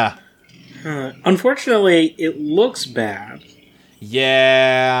 Yeah. Unfortunately, it looks bad.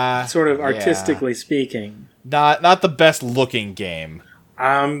 Yeah. Sort of Yeah. artistically speaking. Not the best looking game.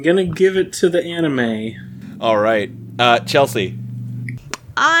 I'm gonna give it to the anime. Alright. Chelsea.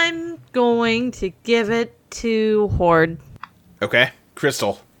 I'm going to give it to Horde. Okay.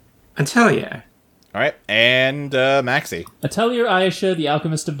 Crystal. Atelier. Alright. And Maxie. Atelier Ayesha, the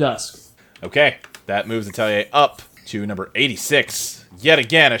Alchemist of Dusk. Okay. That moves Atelier up to number 86. Yet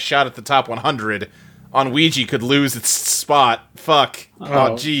again, a shot at the top 100. Onwiji could lose its spot. Fuck.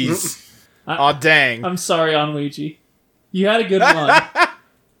 Oh, jeez. Aw, dang. I'm sorry, Onwiji. You had a good one.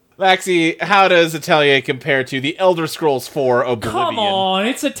 Maxie, how does Atelier compare to the Elder Scrolls 4 Oblivion? Come on,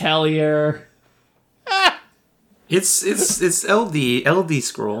 it's Atelier. It's LD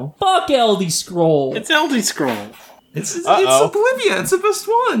scroll. Fuck LD Scroll. It's Elder Scroll. It's Oblivion. It's the best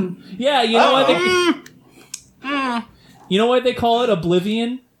one. Yeah, you know what? You know why they call it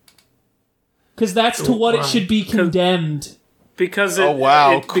Oblivion? Because that's to what it should be condemned. Because cool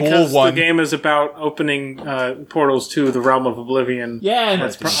one. The game is about opening portals to the realm of Oblivion. Yeah, and I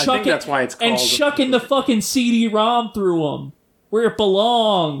think that's why it's called. And shucking the fucking CD-ROM through them where it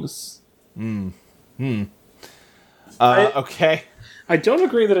belongs. Okay. I don't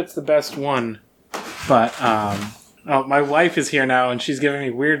agree that it's the best one, but Oh, my wife is here now, and she's giving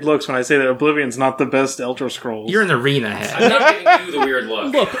me weird looks when I say that Oblivion's not the best Elder Scrolls. You're an arena head. I'm not giving you the weird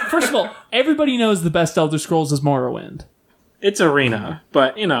look. Look, first of all, everybody knows the best Elder Scrolls is Morrowind. It's arena,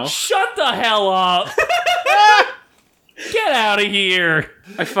 but, you know. Shut the hell up! Get out of here!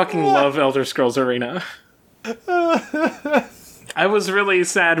 I fucking love Elder Scrolls Arena. I was really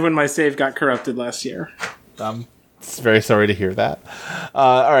sad when my save got corrupted last year. I'm very sorry to hear that.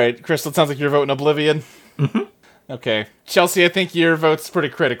 All right, Crystal, it sounds like you're voting Oblivion. Mm-hmm. Okay. Chelsea, I think your vote's pretty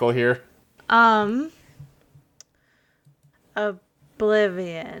critical here.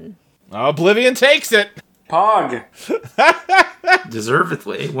 Oblivion. Oblivion takes it! Pog!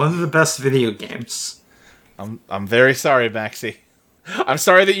 Deservedly. One of the best video games. I'm very sorry, Maxie. I'm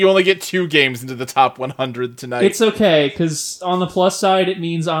sorry that you only get 2 games into the top 100 tonight. It's okay, because on the plus side, it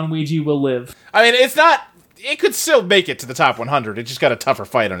means Onwiji will live. I mean, it's not... It could still make it to the top 100. It just got a tougher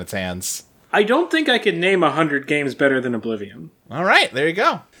fight on its hands. I don't think I could name 100 games better than Oblivion. All right, there you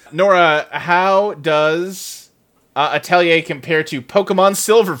go. Nora, how does Atelier compare to Pokemon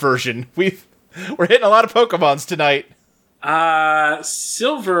Silver version? We're hitting a lot of Pokemons tonight.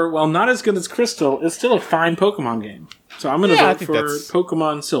 Silver, while not as good as Crystal, is still a fine Pokemon game. So I'm going to vote for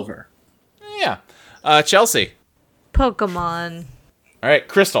Pokemon Silver. Yeah. Chelsea. Pokemon. All right,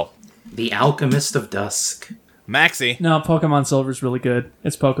 Crystal. The Alchemist of Dusk. Maxie. No, Pokemon Silver's really good.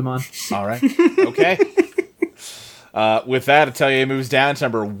 It's Pokemon. All right. Okay. With that, Atelier moves down to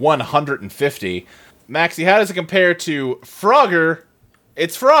number 150. Maxie, how does it compare to Frogger?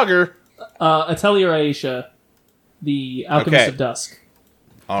 It's Frogger. Atelier Aisha, the Alchemist of Dusk.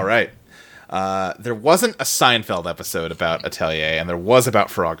 All right. There wasn't a Seinfeld episode about Atelier, and there was about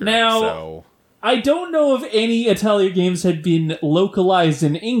Frogger. Now, I don't know if any Atelier games had been localized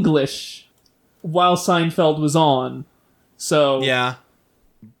in English while Seinfeld was on. So yeah.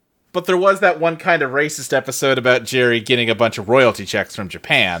 But there was that one kind of racist episode about Jerry getting a bunch of royalty checks from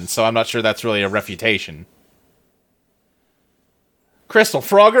Japan, so I'm not sure that's really a refutation. Crystal,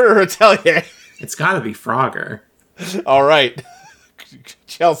 Frogger or Atelier? It's gotta be Frogger. All right.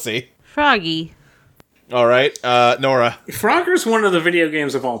 Chelsea. Froggy. All right. Nora. Frogger's one of the video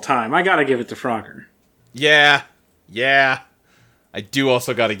games of all time. I gotta give it to Frogger. Yeah. I do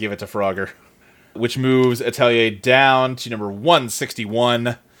also gotta give it to Frogger. Which moves Atelier down to number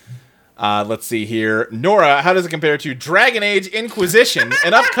 161. Let's see here. Nora, how does it compare to Dragon Age Inquisition,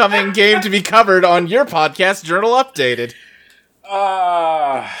 an upcoming game to be covered on your podcast, Journal Updated?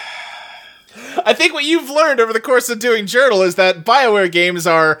 I think what you've learned over the course of doing Journal is that BioWare games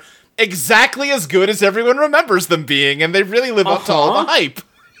are exactly as good as everyone remembers them being, and they really live up to all the hype.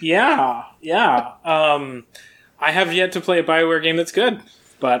 Yeah. I have yet to play a BioWare game that's good,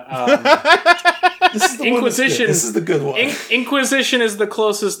 but This is the Inquisition. This is the good one. Inquisition is the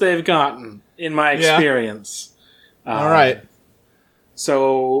closest they've gotten in my experience. All right.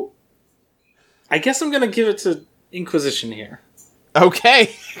 So I guess I'm going to give it to Inquisition here.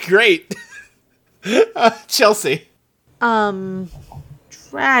 Okay, great. Chelsea. Dragon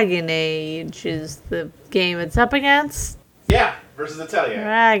Age is the game it's up against. Yeah, versus Atelier.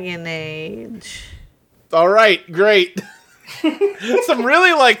 Dragon Age. All right, great. Some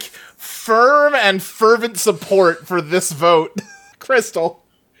really, firm and fervent support for this vote. Crystal.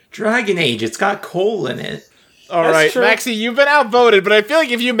 Dragon Age, it's got coal in it. All That's right, true. Maxie, you've been outvoted, but I feel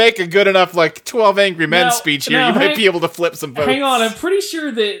like if you make a good enough, 12 Angry Men speech here, you might be able to flip some votes. Hang on, I'm pretty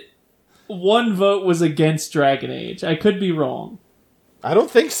sure that one vote was against Dragon Age. I could be wrong. I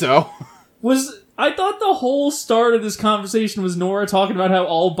don't think so. I thought the whole start of this conversation was Nora talking about how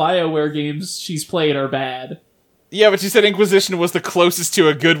all BioWare games she's played are bad. Yeah, but you said Inquisition was the closest to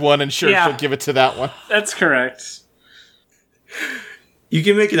a good one, and sure, Yeah. she'll give it to that one. That's correct. You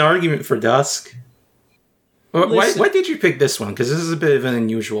can make an argument for Dusk. Why did you pick this one? Because this is a bit of an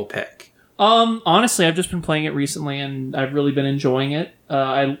unusual pick. Honestly, I've just been playing it recently, and I've really been enjoying it.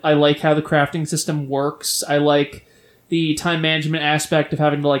 I like how the crafting system works. I like the time management aspect of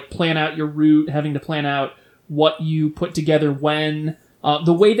having to plan out your route, having to plan out what you put together when.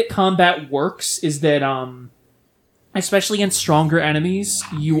 The way that combat works is that, especially against stronger enemies,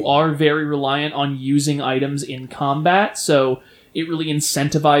 you are very reliant on using items in combat, so it really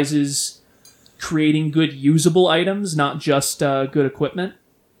incentivizes creating good usable items, not just good equipment.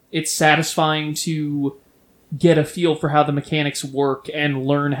 It's satisfying to get a feel for how the mechanics work and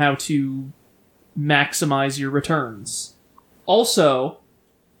learn how to maximize your returns. Also,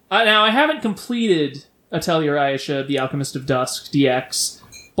 now I haven't completed Atelier Aisha, The Alchemist of Dusk DX,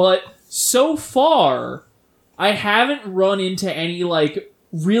 but so far I haven't run into any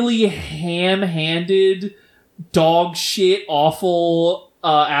really ham-handed, dog shit, awful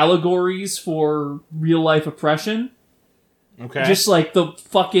allegories for real life oppression. Okay. Just like the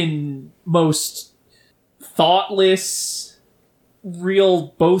fucking most thoughtless, real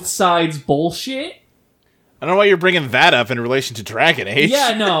both sides bullshit. I don't know why you're bringing that up in relation to Dragon Age.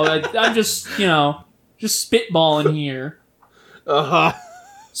 Yeah, no, I'm just, just spitballing here. Uh-huh.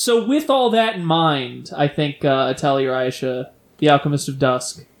 So with all that in mind, I think Atelier Aisha, The Alchemist of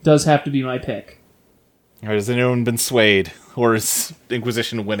Dusk, does have to be my pick. Or has anyone been swayed? Or is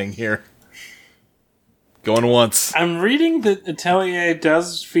Inquisition winning here? Going once. I'm reading that Atelier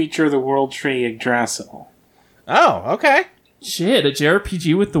does feature the World Tree Yggdrasil. Oh, okay. Shit, a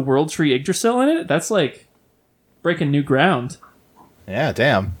JRPG with the World Tree Yggdrasil in it? That's like breaking new ground. Yeah,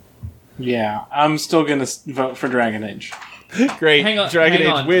 damn. Yeah, I'm still gonna vote for Dragon Age. Great. Hang on, Dragon hang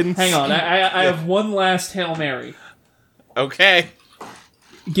Age on, wins. Hang on, I have one last Hail Mary. Okay.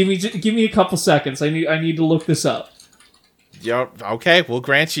 Give me a couple seconds. I need to look this up. Yeah, okay, we'll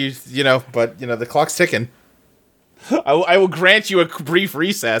grant you, but, the clock's ticking. I will grant you a brief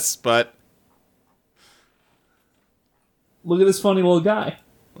recess, but... Look at this funny little guy.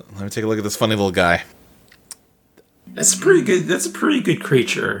 Let me take a look at this funny little guy. That's pretty good. That's a pretty good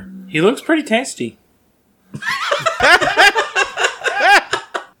creature. He looks pretty tasty.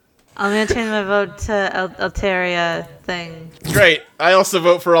 I'll maintain my vote to Alteria thing. Great. I also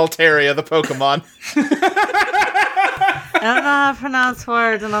vote for Altaria, the Pokemon. I don't know how to pronounce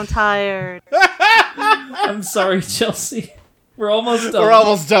words and I'm tired. I'm sorry, Chelsea. We're almost done. We're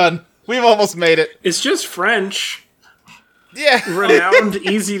almost done. We've almost made it. It's just French. Yeah. Renowned,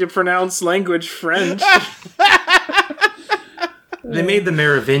 easy to pronounce language, French. They made the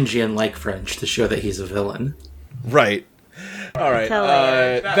Merovingian like French to show that he's a villain. Right. All right.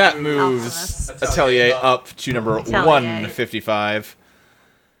 Atelier. That moves Atelier up to number Atelier. 155.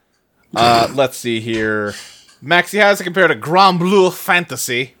 Let's see here. Maxi, how does it compare to Grand Bleu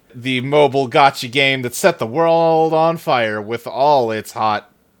Fantasy, the mobile gacha game that set the world on fire with all its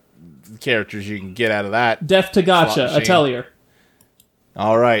hot characters you can get out of that? Death to Slot Gotcha, machine. Atelier.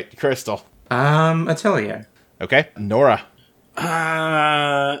 All right, Crystal. Atelier. Okay, Nora.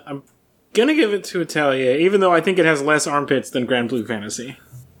 I'm gonna give it to Atelier, even though I think it has less armpits than Grand Blue Fantasy.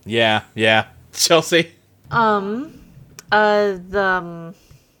 Yeah. Chelsea.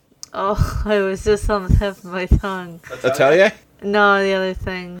 Oh, I was just on the tip of my tongue. Atelier? No, the other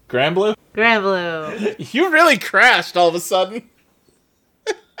thing. Grand Blue? Grand Blue. You really crashed all of a sudden.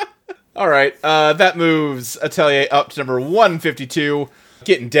 All right, that moves Atelier up to number 152.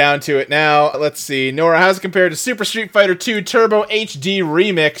 Getting down to it now. Let's see. Nora, how's it compared to Super Street Fighter 2 Turbo HD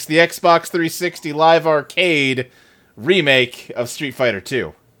Remix, the Xbox 360 Live Arcade remake of Street Fighter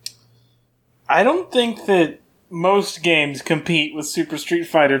 2? I don't think that most games compete with Super Street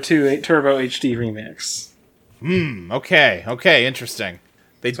Fighter 2 Turbo HD Remix. Okay, interesting.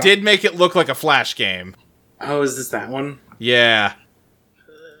 They did make it look like a Flash game. Oh, is this that one? Yeah.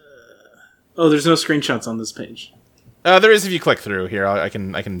 Oh, there's no screenshots on this page. There is if you click through here. I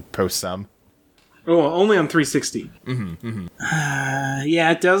can post some. Oh, only on 360.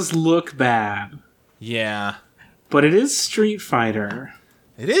 Yeah, it does look bad. Yeah. But it is Street Fighter.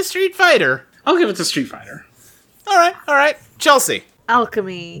 It is Street Fighter. I'll give it to Street Fighter. All right. Chelsea.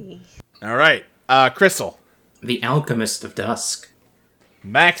 Alchemy. All right. Crystal. The Alchemist of Dusk.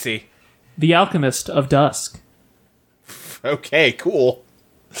 Maxi. The Alchemist of Dusk. Okay, cool.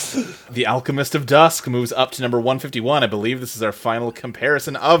 The Alchemist of Dusk moves up to number 151. I believe this is our final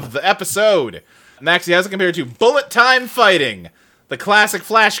comparison of the episode. Maxi, how's it compared to Bullet Time Fighting, the classic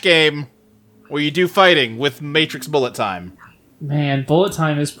Flash game where you do fighting with Matrix Bullet Time? Man, Bullet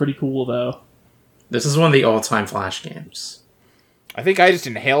Time is pretty cool, though. This is one of the all-time Flash games. I think I just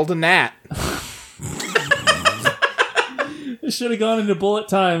inhaled a gnat. I should have gone into Bullet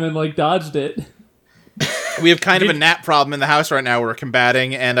Time and, dodged it. We have kind of a gnat problem in the house right now we're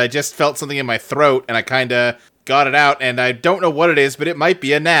combating, and I just felt something in my throat, and I kind of got it out, and I don't know what it is, but it might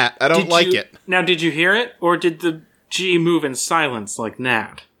be a gnat. I don't like it. Now, did you hear it, or did the G move in silence like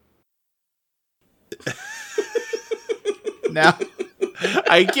Nat? Now,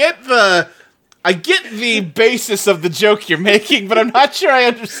 I get the basis of the joke you're making, but I'm not sure I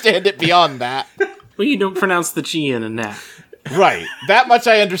understand it beyond that. Well, you don't pronounce the G in a Nat. Right. That much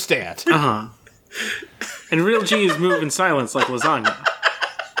I understand. Uh-huh. And real G is move in silence like lasagna,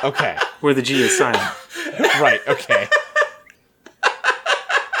 Okay. where the G is silent. Right, okay.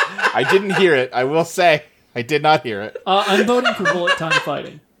 I didn't hear it, I will say. I did not hear it. I'm voting for Bullet Time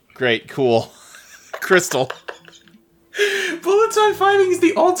Fighting. Great, cool. Crystal. Bullet Time Fighting is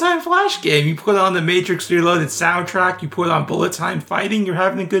the all-time Flash game. You put on the Matrix Reloaded soundtrack, you put on Bullet Time Fighting, you're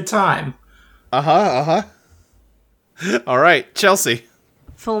having a good time. Uh-huh. All right, Chelsea.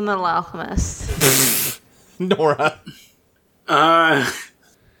 Full Metal Alchemist. Nora. I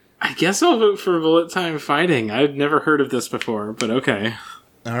guess I'll vote for Bullet Time Fighting. I've never heard of this before, but okay.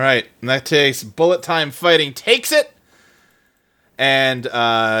 All right, in that case, Bullet Time Fighting takes it. And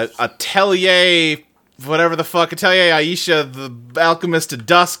Atelier, whatever the fuck, Atelier Aisha, the Alchemist of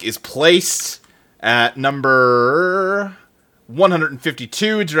Dusk, is placed at number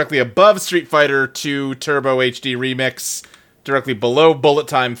 152, directly above Street Fighter 2 Turbo HD Remix, directly below Bullet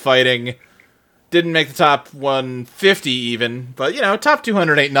Time Fighting. Didn't make the top 150 even, but, top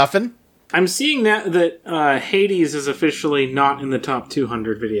 200 ain't nothing. I'm seeing that Hades is officially not in the top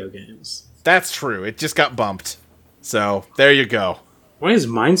 200 video games. That's true. It just got bumped. So, there you go. Why is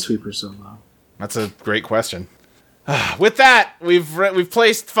Minesweeper so low? That's a great question. With that, we've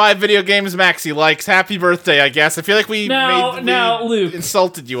placed 5 video games Maxie likes. Happy birthday, I guess. I feel like we Luke,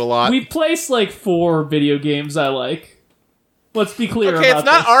 insulted you a lot. We placed 4 video games I like. Let's be clear about this. Okay, it's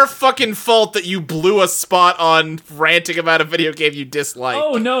not this. our fucking fault that you blew a spot on ranting about a video game you dislike.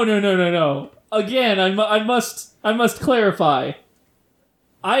 Oh, no. Again, I must clarify.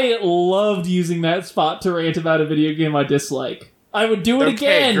 I loved using that spot to rant about a video game I dislike. I would do it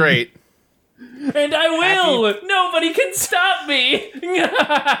again. Great. And I will! Nobody can stop me!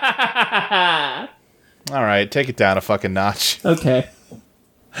 All right, take it down a fucking notch. Okay.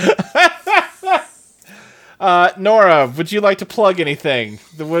 Nora, would you like to plug anything?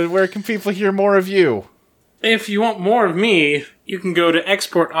 Where can people hear more of you? If you want more of me, you can go to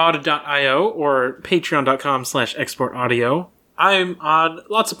exportaudio or patreon.com/exportaudio. I'm on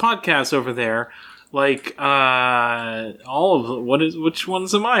lots of podcasts over there. Like, all of them. Which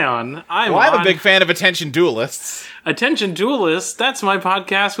ones am I on? I'm a big fan of Attention Duelists. Attention Duelists, that's my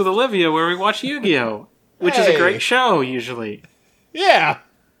podcast with Olivia where we watch Yu-Gi-Oh! Which is a great show, usually. Yeah.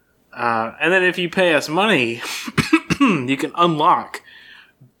 And then if you pay us money, you can unlock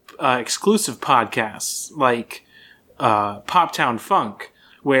exclusive podcasts like Poptown Funk,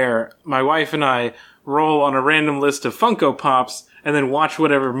 where my wife and I roll on a random list of Funko Pops and then watch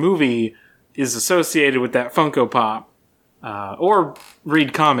whatever movie is associated with that Funko Pop. Or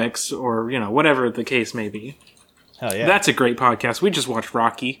read comics, or, whatever the case may be. Hell yeah. That's a great podcast. We just watched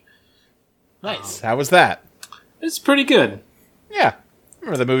Rocky. Nice. How was that? It's pretty good. Yeah.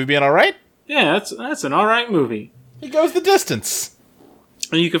 Remember the movie being alright? Yeah, that's an alright movie. It goes the distance.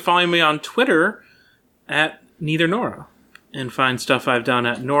 And you can find me on Twitter at Neither Nora. And find stuff I've done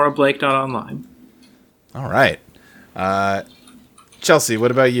at norablake.online. Alright. Chelsea,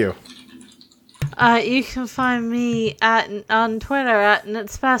 what about you? You can find me on Twitter at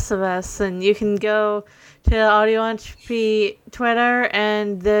Nitspacibus, and you can go to Audio Entropy Twitter,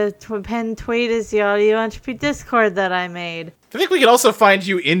 and the pinned tweet is the Audio Entropy Discord that I made. I think we can also find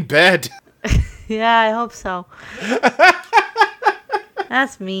you in bed. Yeah, I hope so.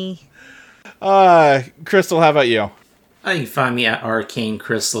 That's me. Crystal, how about you? You can find me at Arcane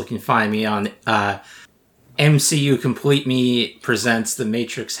Crystal. You can find me on MCU Complete Me presents The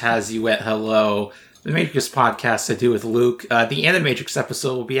Matrix Has You at Hello. The Matrix podcast I do with Luke. The Animatrix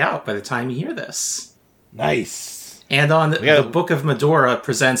episode will be out by the time you hear this. Nice. And on The Book of Medora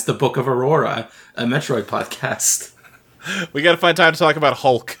presents The Book of Aurora, a Metroid podcast. We gotta find time to talk about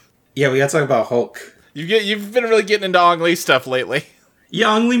Hulk. Yeah, we gotta talk about Hulk. You've been really getting into Ong Lee stuff lately.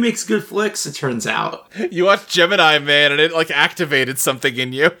 Yeah, Ong Lee makes good flicks, it turns out. You watched Gemini Man and it, activated something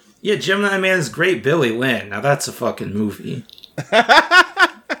in you. Yeah, Gemini Man is great. Billy Lynn. Now that's a fucking movie.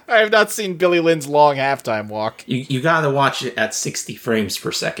 I have not seen Billy Lynn's long halftime walk. You gotta watch it at 60 frames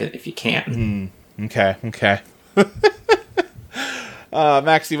per second if you can. Okay.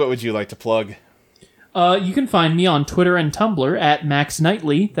 Maxie, what would you like to plug? You can find me on Twitter and Tumblr at Max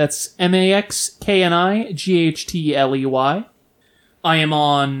Knightley. That's MAXKNIGHTLEY. I am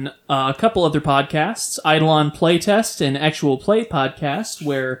on a couple other podcasts, Eidolon Playtest and Actual Play Podcast,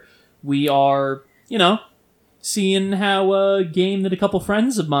 where we are, seeing how a game that a couple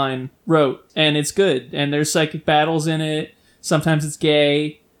friends of mine wrote, and it's good, and there's psychic battles in it. Sometimes it's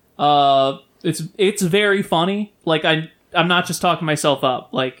gay. It's very funny. I'm not just talking myself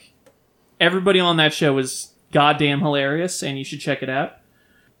up. Everybody on that show is goddamn hilarious, and you should check it out.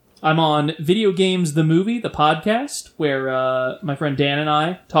 I'm on Video Games the Movie, the podcast, where my friend Dan and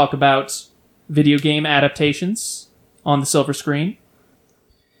I talk about video game adaptations on the silver screen.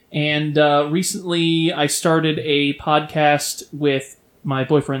 And recently I started a podcast with my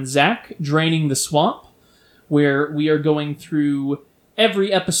boyfriend Zach, Draining the Swamp, where we are going through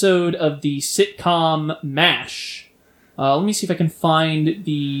every episode of the sitcom MASH. Let me see if I can find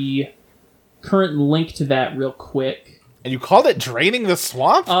the current link to that real quick. And you called it Draining the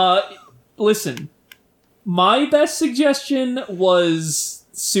Swamp? Listen. My best suggestion was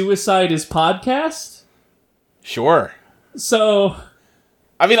Suicide is podcast. Sure. So,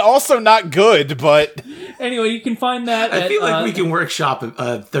 I mean, also not good, but anyway, you can find that I at, feel like we can workshop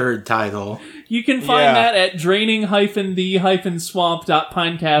a third title. You can find Yeah. that at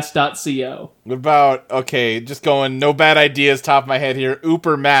draining-the-swamp.pinecast.co. what about, okay, just going no bad ideas, top of my head here,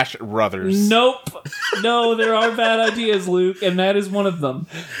 Ooper Mash Brothers. Nope. No, there are bad ideas, Luke, and that is one of them.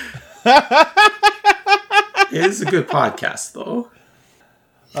 It is a good podcast, though.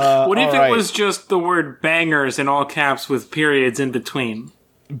 What if alright. it was just the word bangers in all caps with periods in between?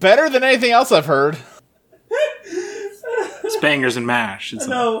 Better than anything else I've heard. It's bangers and mash. It's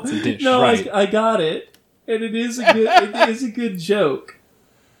a dish. No, Right. I got it, and it is a good. It is a good joke.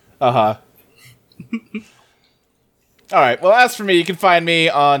 Uh-huh. Alright, well, as for me, you can find me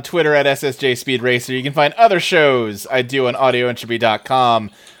on Twitter at SSJ Speed Racer. You can find other shows I do on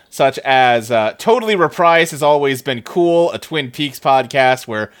audioentropy.com, such as Totally Reprised Has Always Been Cool, a Twin Peaks podcast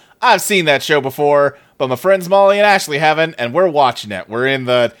where I've seen that show before, but my friends Molly and Ashley haven't, and we're watching it. We're in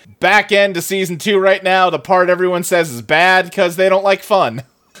the back end to season 2 right now, the part everyone says is bad because they don't like fun.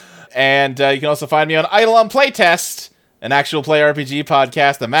 And you can also find me on Idle on Playtest, an actual play RPG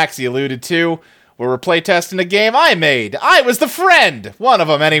podcast that Maxie alluded to, where we're playtesting a game I made. I was the friend! One of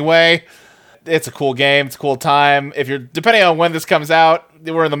them, anyway. It's a cool game. It's a cool time. If you're, depending on when this comes out,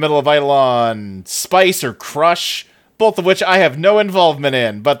 we're in the middle of Idle on Spice or Crush, both of which I have no involvement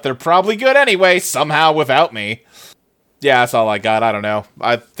in, but they're probably good anyway, somehow without me. Yeah, that's all I got. I don't know.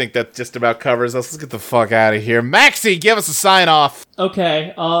 I think that just about covers us. Let's get the fuck out of here. Maxie, give us a sign-off.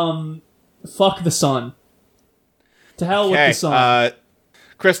 Okay. Fuck the sun. To hell with the sun.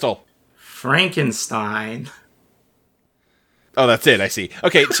 Crystal. Frankenstein. Oh, that's it, I see.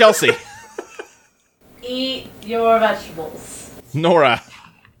 Okay, Chelsea. Eat your vegetables. Nora.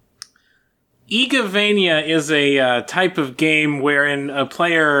 Egavania is a type of game wherein a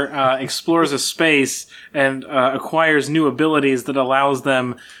player explores a space and acquires new abilities that allows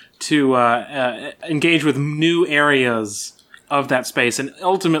them to engage with new areas of that space and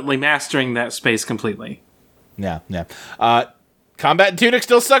ultimately mastering that space completely. Yeah. Combat in Tunic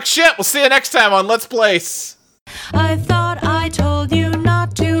still sucks shit. We'll see you next time on Let's Place. I thought